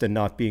oppressed and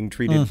not being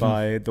treated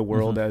by the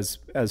world as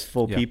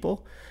full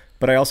people.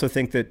 But I also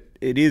think that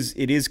it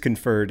is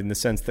conferred in the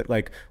sense that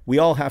like we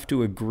all have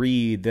to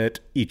agree that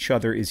each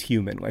other is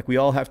human. Like we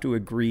all have to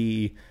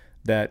agree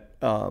that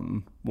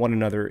one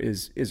another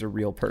is a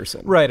real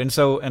person. Right. And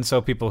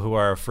so people who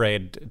are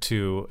afraid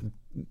to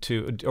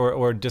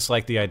or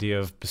dislike the idea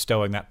of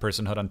bestowing that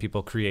personhood on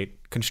people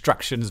create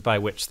constructions by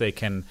which they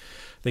can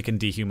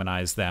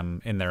dehumanize them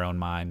in their own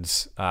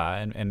minds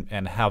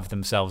and have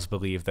themselves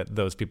believe that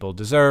those people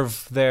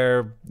deserve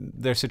their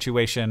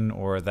situation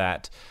or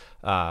that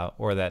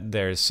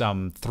there's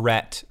some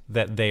threat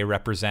that they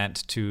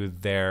represent to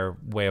their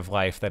way of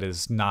life that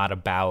is not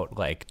about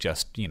like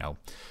just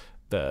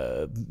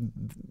the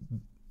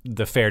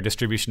the fair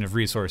distribution of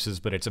resources,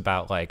 but it's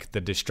about like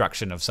the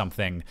destruction of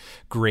something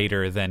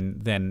greater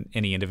than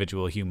any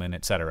individual human,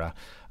 etc.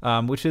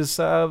 Which is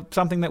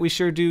something that we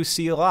sure do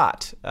see a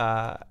lot,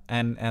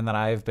 and that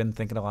I've been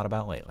thinking a lot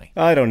about lately.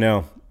 I don't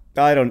know.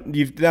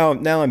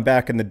 Now I'm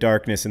back in the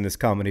darkness in this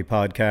comedy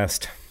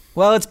podcast.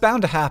 Well, it's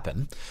bound to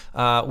happen.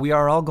 We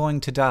are all going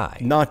to die.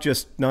 Not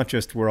just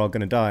we're all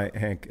going to die,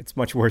 Hank. It's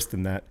much worse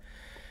than that.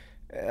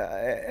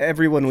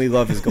 Everyone we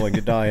love is going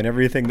to die, and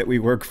everything that we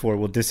work for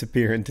will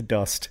disappear into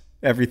dust.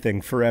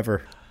 Everything,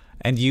 forever.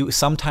 And you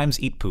sometimes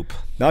eat poop.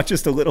 Not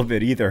just a little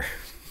bit either.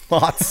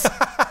 Lots.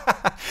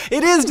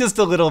 It is just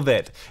a little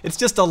bit. It's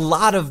just a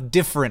lot of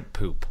different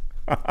poop.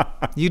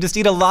 You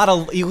eat a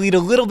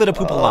little bit of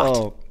poop a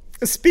lot.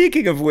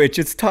 Speaking of which,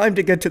 it's time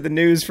to get to the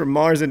news from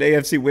Mars and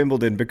AFC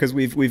Wimbledon, because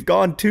we've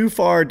gone too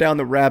far down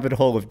the rabbit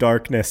hole of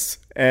darkness,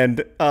 and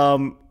it's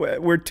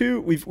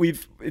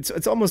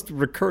almost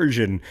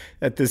recursion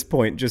at this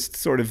point, just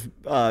sort of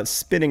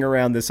spinning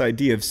around this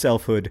idea of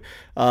selfhood.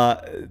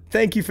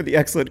 Thank you for the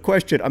excellent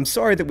question. I'm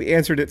sorry that we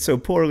answered it so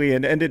poorly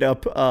and ended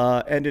up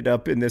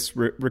in this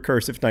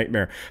recursive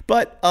nightmare.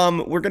 But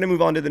we're going to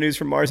move on to the news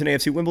from Mars and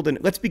AFC Wimbledon.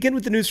 Let's begin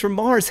with the news from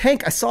Mars.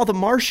 Hank, I saw The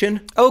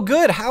Martian. Oh,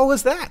 good. How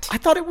was that? I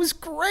thought it was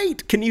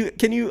great. Can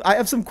you? I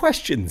have some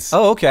questions.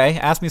 Oh, okay.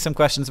 Ask me some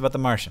questions about The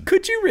Martian.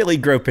 Could you really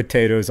grow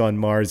potatoes on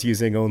Mars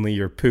using only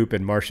your poop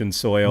and Martian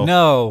soil?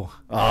 No.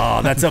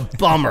 Oh, that's a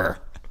bummer.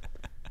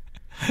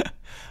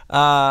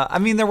 I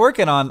mean, they're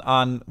working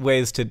on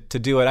ways to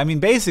do it. I mean,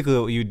 basically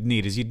what you'd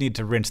need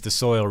to rinse the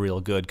soil real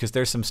good, because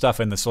there's some stuff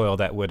in the soil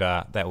that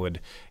would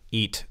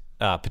eat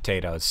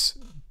potatoes.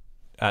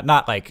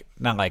 Not like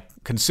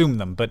consume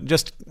them, but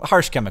just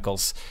harsh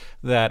chemicals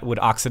that would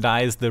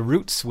oxidize the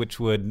roots, which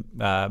would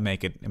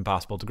make it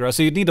impossible to grow.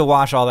 So you'd need to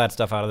wash all that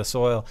stuff out of the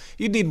soil.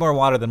 You'd need more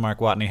water than Mark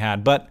Watney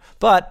had, but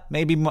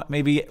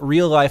maybe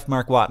real life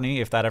Mark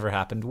Watney, if that ever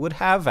happened, would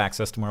have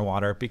access to more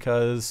water,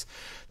 because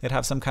they'd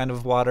have some kind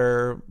of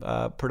water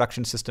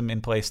production system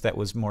in place that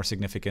was more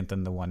significant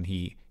than the one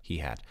he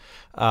had.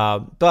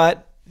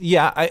 But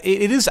yeah,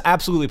 it is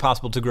absolutely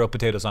possible to grow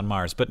potatoes on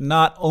Mars, but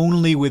not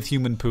only with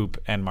human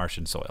poop and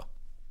Martian soil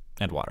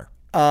and water.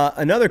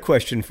 Another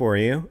question for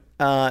you.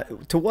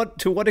 To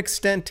what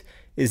extent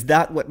is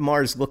that what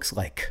Mars looks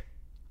like?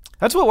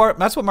 That's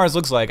what Mars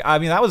looks like. I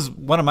mean, that was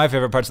one of my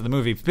favorite parts of the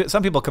movie.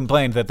 Some people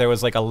complained that there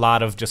was like a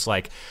lot of just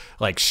like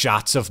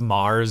shots of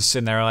Mars,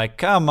 and they're like,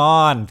 "Come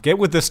on, get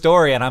with the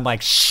story." And I'm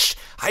like, "Shh!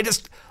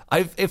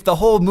 If the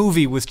whole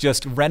movie was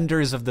just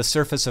renders of the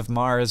surface of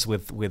Mars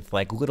with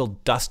like little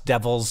dust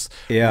devils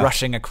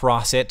rushing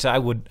across it, I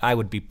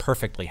would be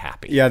perfectly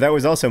happy." Yeah, that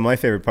was also my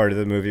favorite part of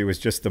the movie, was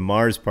just the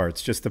Mars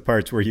parts, just the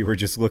parts where you were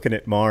just looking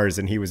at Mars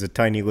and he was a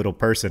tiny little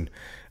person.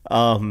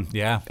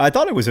 Yeah. I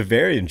thought it was a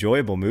very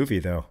enjoyable movie,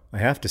 though, I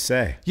have to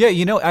say. Yeah,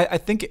 I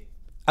think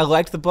I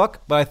liked the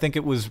book, but I think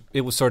it was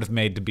sort of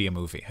made to be a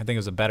movie. I think it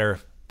was a better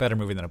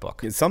movie than a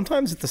book.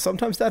 Sometimes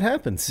that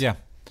happens. Yeah.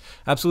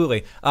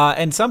 Absolutely.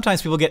 And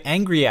sometimes people get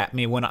angry at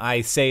me when I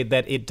say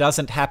that it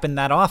doesn't happen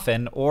that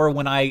often, or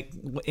when I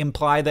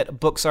imply that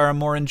books are a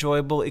more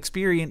enjoyable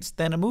experience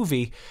than a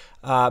movie,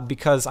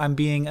 because I'm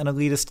being an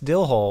elitist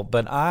dillhole.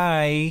 But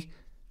I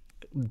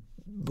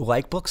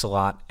like books a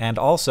lot, and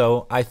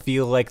also I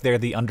feel like they're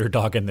the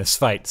underdog in this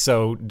fight.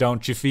 So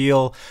don't you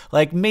feel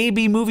like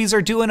maybe movies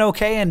are doing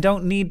okay and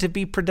don't need to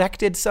be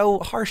protected so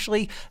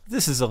harshly?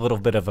 This is a little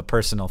bit of a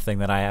personal thing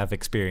that I have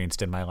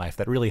experienced in my life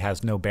that really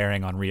has no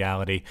bearing on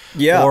reality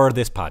or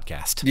this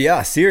podcast.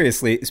 Yeah,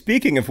 seriously.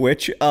 Speaking of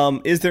which,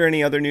 is there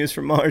any other news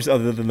from Mars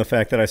other than the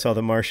fact that I saw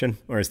The Martian,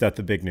 or is that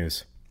the big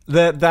news?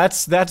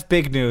 That's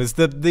big news.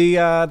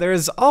 There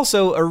is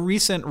also a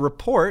recent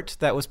report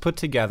that was put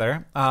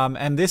together,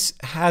 and this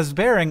has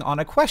bearing on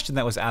a question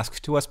that was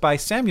asked to us by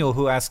Samuel,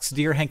 who asks,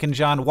 "Dear Hank and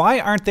John, why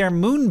aren't there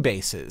moon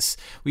bases?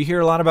 We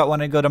hear a lot about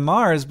wanting to go to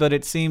Mars, but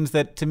it seems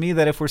to me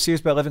that if we're serious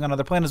about living on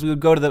other planets, we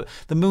would go to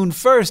the moon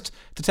first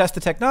to test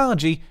the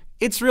technology.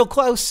 It's real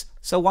close,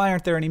 so why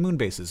aren't there any moon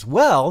bases?"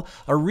 Well,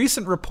 a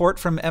recent report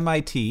from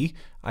MIT,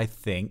 I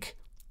think,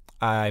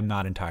 I'm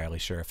not entirely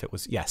sure if it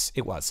was. Yes,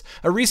 it was.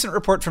 A recent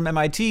report from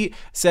MIT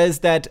says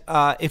that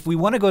if we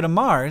want to go to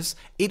Mars,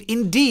 it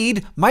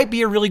indeed might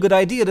be a really good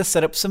idea to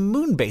set up some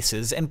moon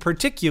bases, and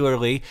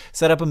particularly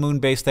set up a moon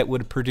base that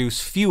would produce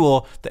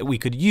fuel that we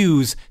could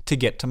use to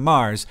get to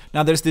Mars.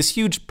 Now, there's this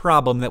huge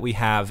problem that we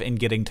have in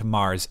getting to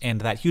Mars,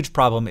 and that huge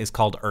problem is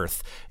called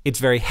Earth. It's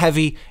very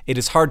heavy. It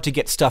is hard to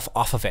get stuff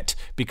off of it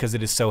because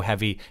it is so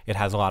heavy. It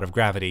has a lot of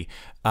gravity.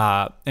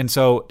 And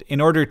so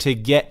in order to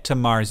get to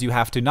Mars, you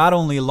have to not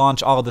only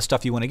launch all of the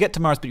stuff you want to get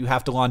to Mars, but you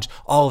have to launch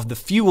all of the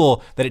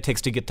fuel that it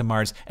takes to get to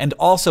Mars, and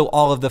also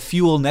all of the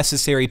fuel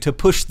necessary to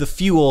push the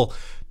fuel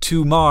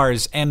to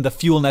Mars, and the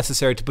fuel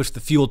necessary to push the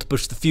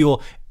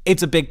fuel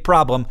It's a big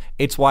problem.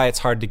 It's why it's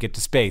hard to get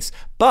to space.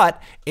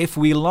 But if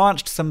we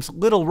launched some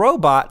little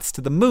robots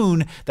to the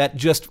moon that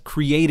just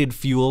created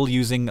fuel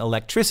using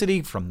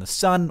electricity from the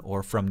sun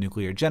or from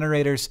nuclear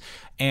generators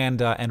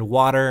and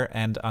water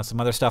and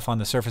some other stuff on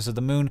the surface of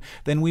the moon,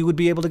 then we would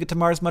be able to get to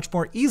Mars much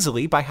more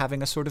easily by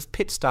having a sort of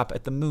pit stop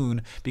at the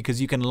moon,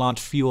 because you can launch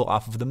fuel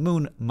off of the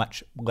moon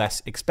much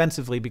less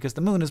expensively because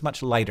the moon is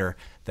much lighter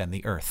than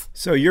the Earth.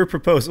 So your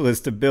proposal is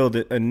to build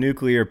a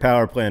nuclear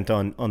power plant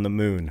on the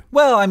moon.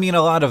 Well, I mean,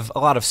 a lot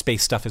of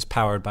space stuff is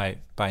powered by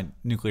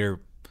nuclear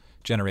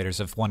generators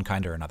of one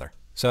kind or another.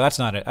 So that's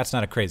not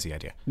a crazy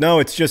idea. No,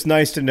 it's just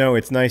nice to know.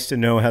 It's nice to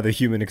know how the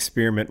human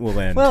experiment will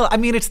end. Well, I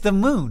mean, it's the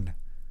moon.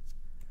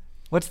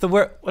 What's the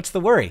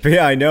worry?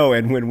 Yeah, I know.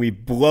 And when we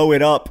blow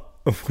it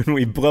up,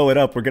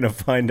 we're going to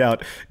find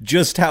out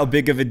just how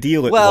big of a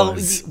deal it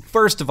was. Well,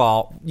 first of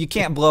all, you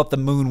can't blow up the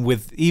moon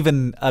with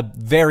even a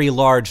very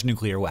large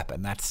nuclear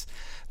weapon. That's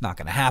not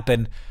going to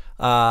happen.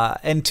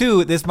 And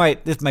two, this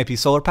might be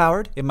solar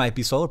powered. It might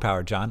be solar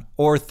powered, John.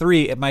 Or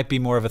three, it might be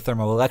more of a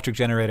thermoelectric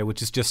generator,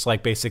 which is just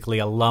like basically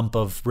a lump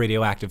of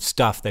radioactive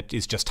stuff that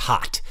is just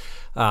hot,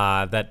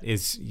 that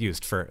is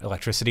used for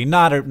electricity,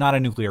 not a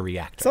nuclear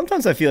reactor.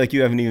 Sometimes I feel like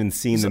you haven't even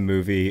seen the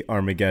movie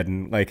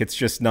Armageddon. Like, it's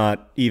just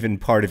not even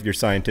part of your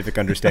scientific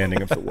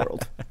understanding of the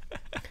world.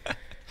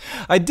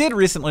 I did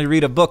recently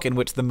read a book in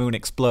which the moon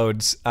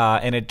explodes,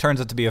 and it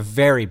turns out to be a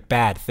very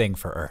bad thing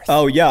for Earth.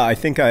 Oh, yeah. I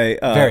think I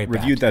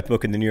reviewed bad. that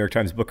book in the New York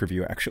Times Book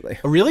Review, actually.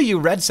 Really? You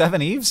read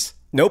Seven Eves?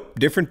 Nope.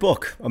 Different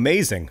book.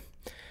 Amazing.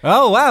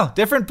 Oh, wow.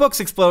 Different books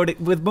explode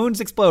with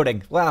moons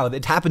exploding. Wow.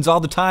 It happens all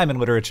the time in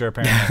literature,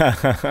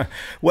 apparently.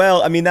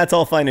 Well, I mean, that's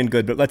all fine and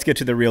good, but let's get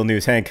to the real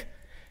news, Hank.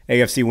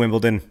 AFC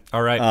Wimbledon.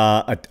 All right.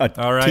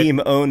 A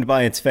team owned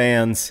by its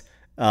fans.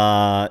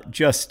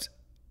 Just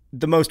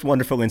the most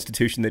wonderful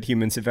institution that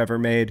humans have ever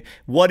made.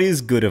 What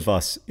is good of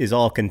us is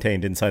all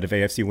contained inside of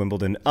AFC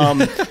Wimbledon.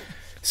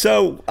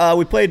 So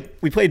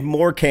we played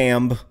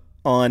Morecambe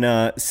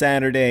on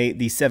Saturday,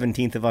 the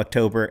 17th of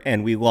October,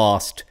 and we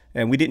lost.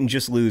 And we didn't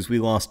just lose; we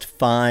lost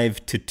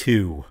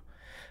 5-2.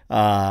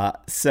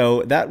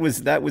 So that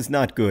was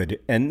not good.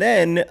 And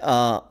then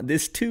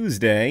this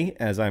Tuesday,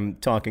 as I'm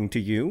talking to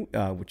you,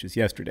 which is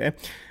yesterday,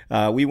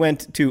 we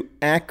went to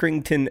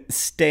Accrington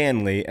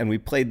Stanley and we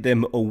played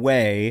them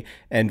away.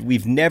 And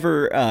we've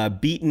never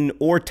beaten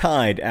or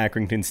tied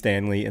Accrington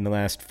Stanley in the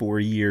last 4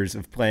 years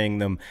of playing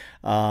them.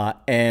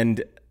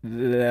 And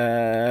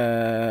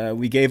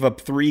we gave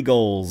up 3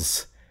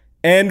 goals,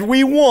 and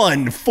we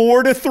won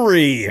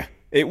 4-3.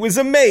 It was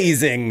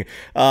amazing.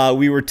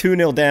 We were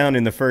 2-0 down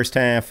in the first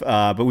half,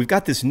 but we've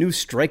got this new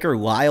striker,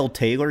 Lyle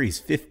Taylor. He's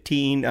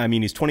 15. I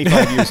mean, he's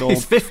 25 years old.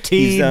 He's 15.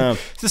 He's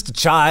just a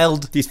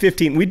child. He's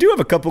 15. We do have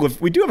a couple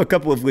of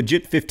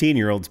legit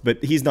 15-year-olds,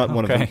 but he's not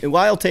one of them.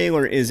 Lyle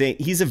Taylor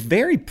he's a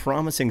very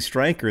promising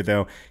striker,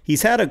 though.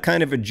 He's had a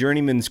kind of a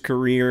journeyman's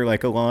career,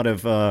 like a lot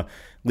of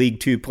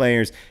League Two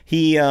players.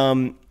 He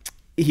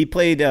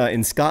played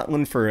in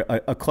Scotland for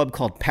a club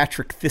called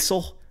Patrick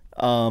Thistle.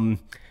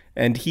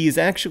 And he's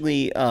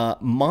actually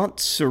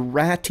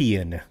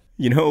Montserratian.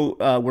 You know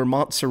where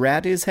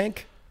Montserrat is,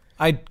 Hank?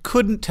 I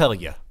couldn't tell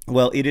you.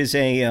 Well, it is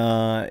in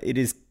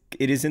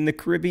the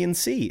Caribbean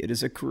Sea. It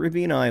is a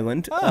Caribbean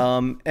island.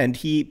 Oh. And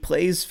he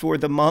plays for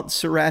the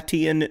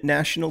Montserratian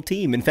national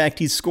team. In fact,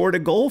 he's scored a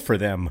goal for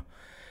them.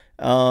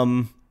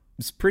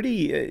 It's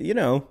pretty,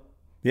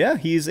 Yeah,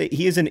 he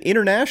is an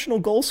international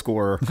goal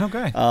scorer.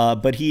 Okay.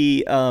 But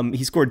he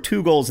scored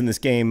 2 goals in this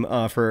game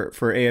for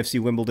AFC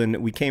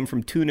Wimbledon. We came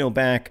from 2-0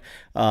 back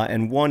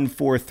and won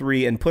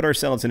 4-3 and put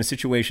ourselves in a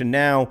situation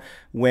now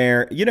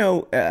where, you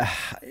don't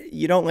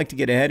like to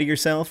get ahead of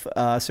yourself,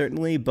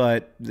 certainly,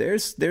 but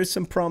there's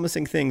some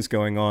promising things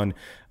going on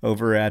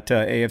over at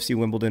AFC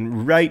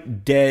Wimbledon,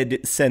 right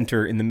dead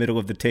center in the middle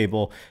of the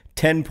table.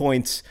 10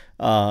 points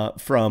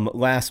from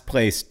last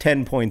place,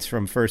 10 points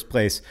from first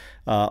place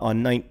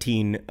on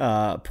 19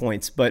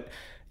 points. But,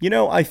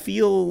 I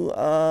feel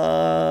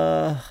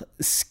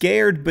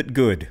scared but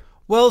good.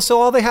 Well,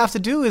 so all they have to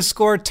do is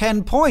score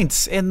 10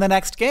 points in the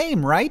next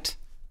game, right?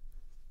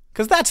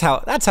 Because that's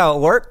how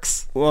it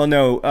works. Well,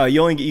 no,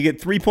 you get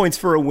 3 points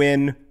for a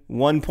win,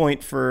 1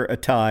 point for a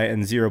tie,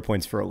 and 0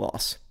 points for a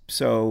loss.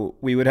 So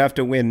we would have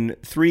to win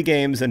 3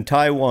 games and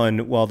tie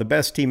 1 while the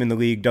best team in the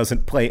league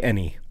doesn't play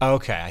any.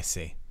 Okay, I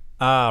see.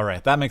 All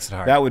right, that makes it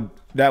hard.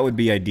 That would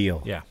be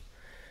ideal. Yeah.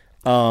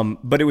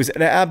 But it was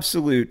an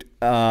absolute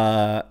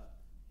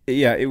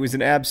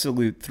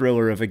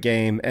thriller of a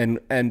game,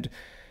 and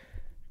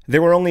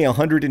there were only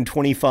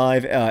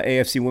 125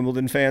 AFC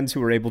Wimbledon fans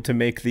who were able to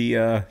make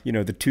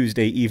the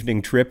Tuesday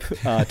evening trip to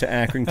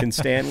Accrington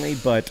Stanley,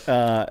 but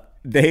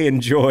they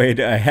enjoyed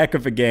a heck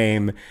of a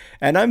game,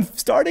 and I'm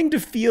starting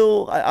to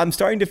feel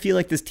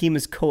like this team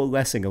is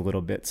coalescing a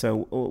little bit.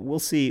 So we'll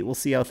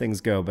see how things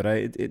go, but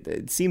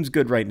it seems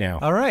good right now.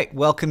 All right.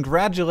 Well,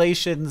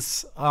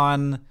 congratulations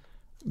on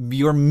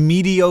your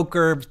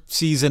mediocre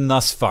season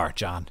thus far,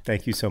 John.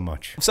 Thank you so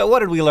much. So what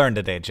did we learn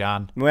today,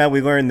 John? Well,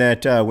 we learned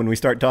that when we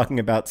start talking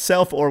about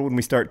self or when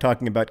we start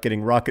talking about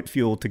getting rocket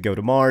fuel to go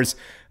to Mars,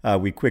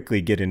 we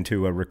quickly get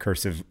into a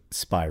recursive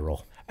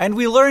spiral. And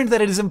we learned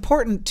that it is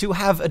important to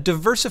have a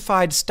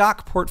diversified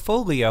stock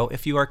portfolio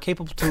if you are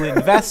capable to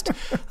invest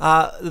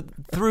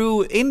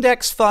through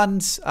index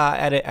funds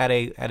at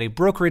a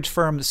brokerage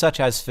firm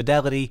such as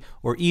Fidelity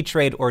or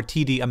E-Trade or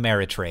TD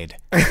Ameritrade.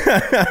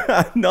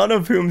 None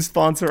of whom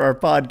sponsor our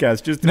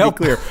podcast, just to be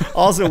clear.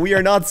 Also, we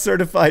are not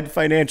certified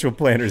financial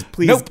planners.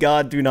 Please,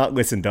 God, do not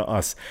listen to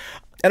us.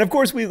 And of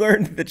course, we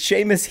learned that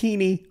Seamus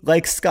Heaney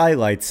likes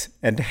skylights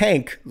and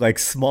Hank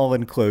likes small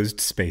enclosed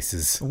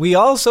spaces. We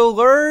also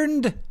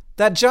learned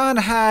that John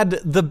had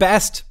the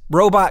best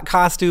robot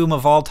costume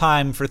of all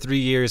time for 3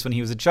 years when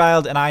he was a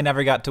child, and I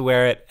never got to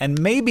wear it. And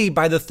maybe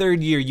by the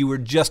third year, you were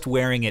just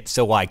wearing it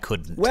so I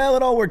couldn't. Well,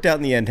 it all worked out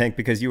in the end, Hank,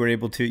 because you were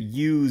able to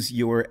use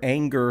your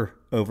anger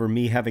over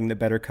me having the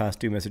better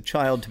costume as a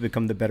child to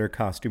become the better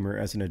costumer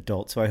as an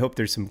adult. So I hope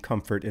there's some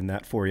comfort in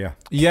that for you.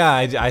 Yeah,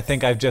 I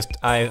think I've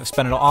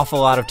spent an awful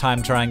lot of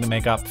time trying to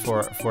make up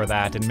for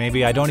that. And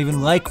maybe I don't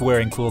even like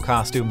wearing cool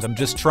costumes. I'm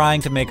just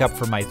trying to make up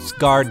for my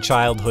scarred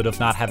childhood of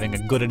not having a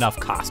good enough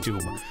costume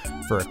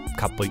for a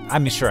couple of,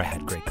 I'm sure I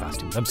had great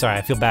costumes. I'm sorry,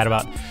 I feel bad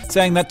about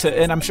saying that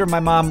and I'm sure my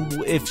mom,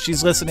 if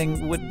she's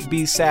listening, would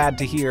be sad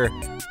to hear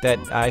that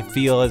I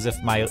feel as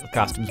if my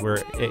costumes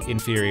were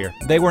inferior.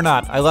 They were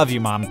not. I love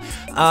you, Mom.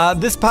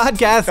 This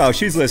podcast... Oh,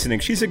 she's listening.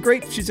 She's a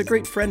great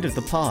friend of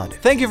the pod.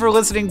 Thank you for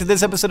listening to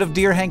this episode of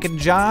Dear Hank and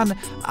John.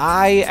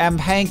 I am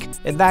Hank,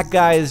 and that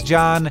guy is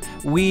John.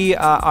 We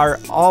are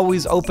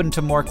always open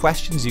to more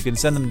questions. You can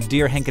send them to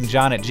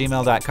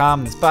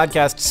dearhankandjohn@gmail.com. This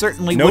podcast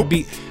certainly would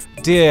be...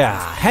 Dear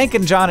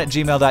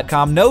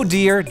hankandjohn@gmail.com. No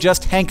dear,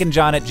 just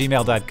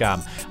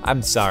hankandjohn@gmail.com.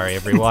 I'm sorry,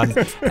 everyone.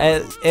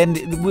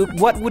 And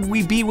what would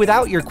we be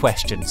without your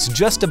questions?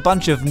 Just a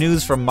bunch of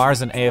news from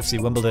Mars and AFC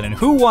Wimbledon, and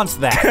who wants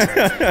that?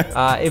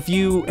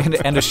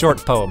 And a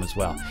short poem as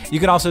well. You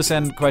can also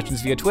send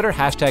questions via Twitter,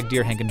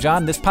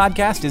 #DearHankandJohn. This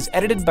podcast is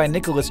edited by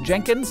Nicholas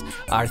Jenkins.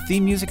 Our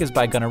theme music is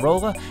by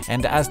Gunnarolla.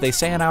 And as they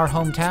say in our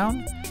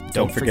hometown,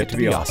 don't forget to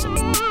be awesome.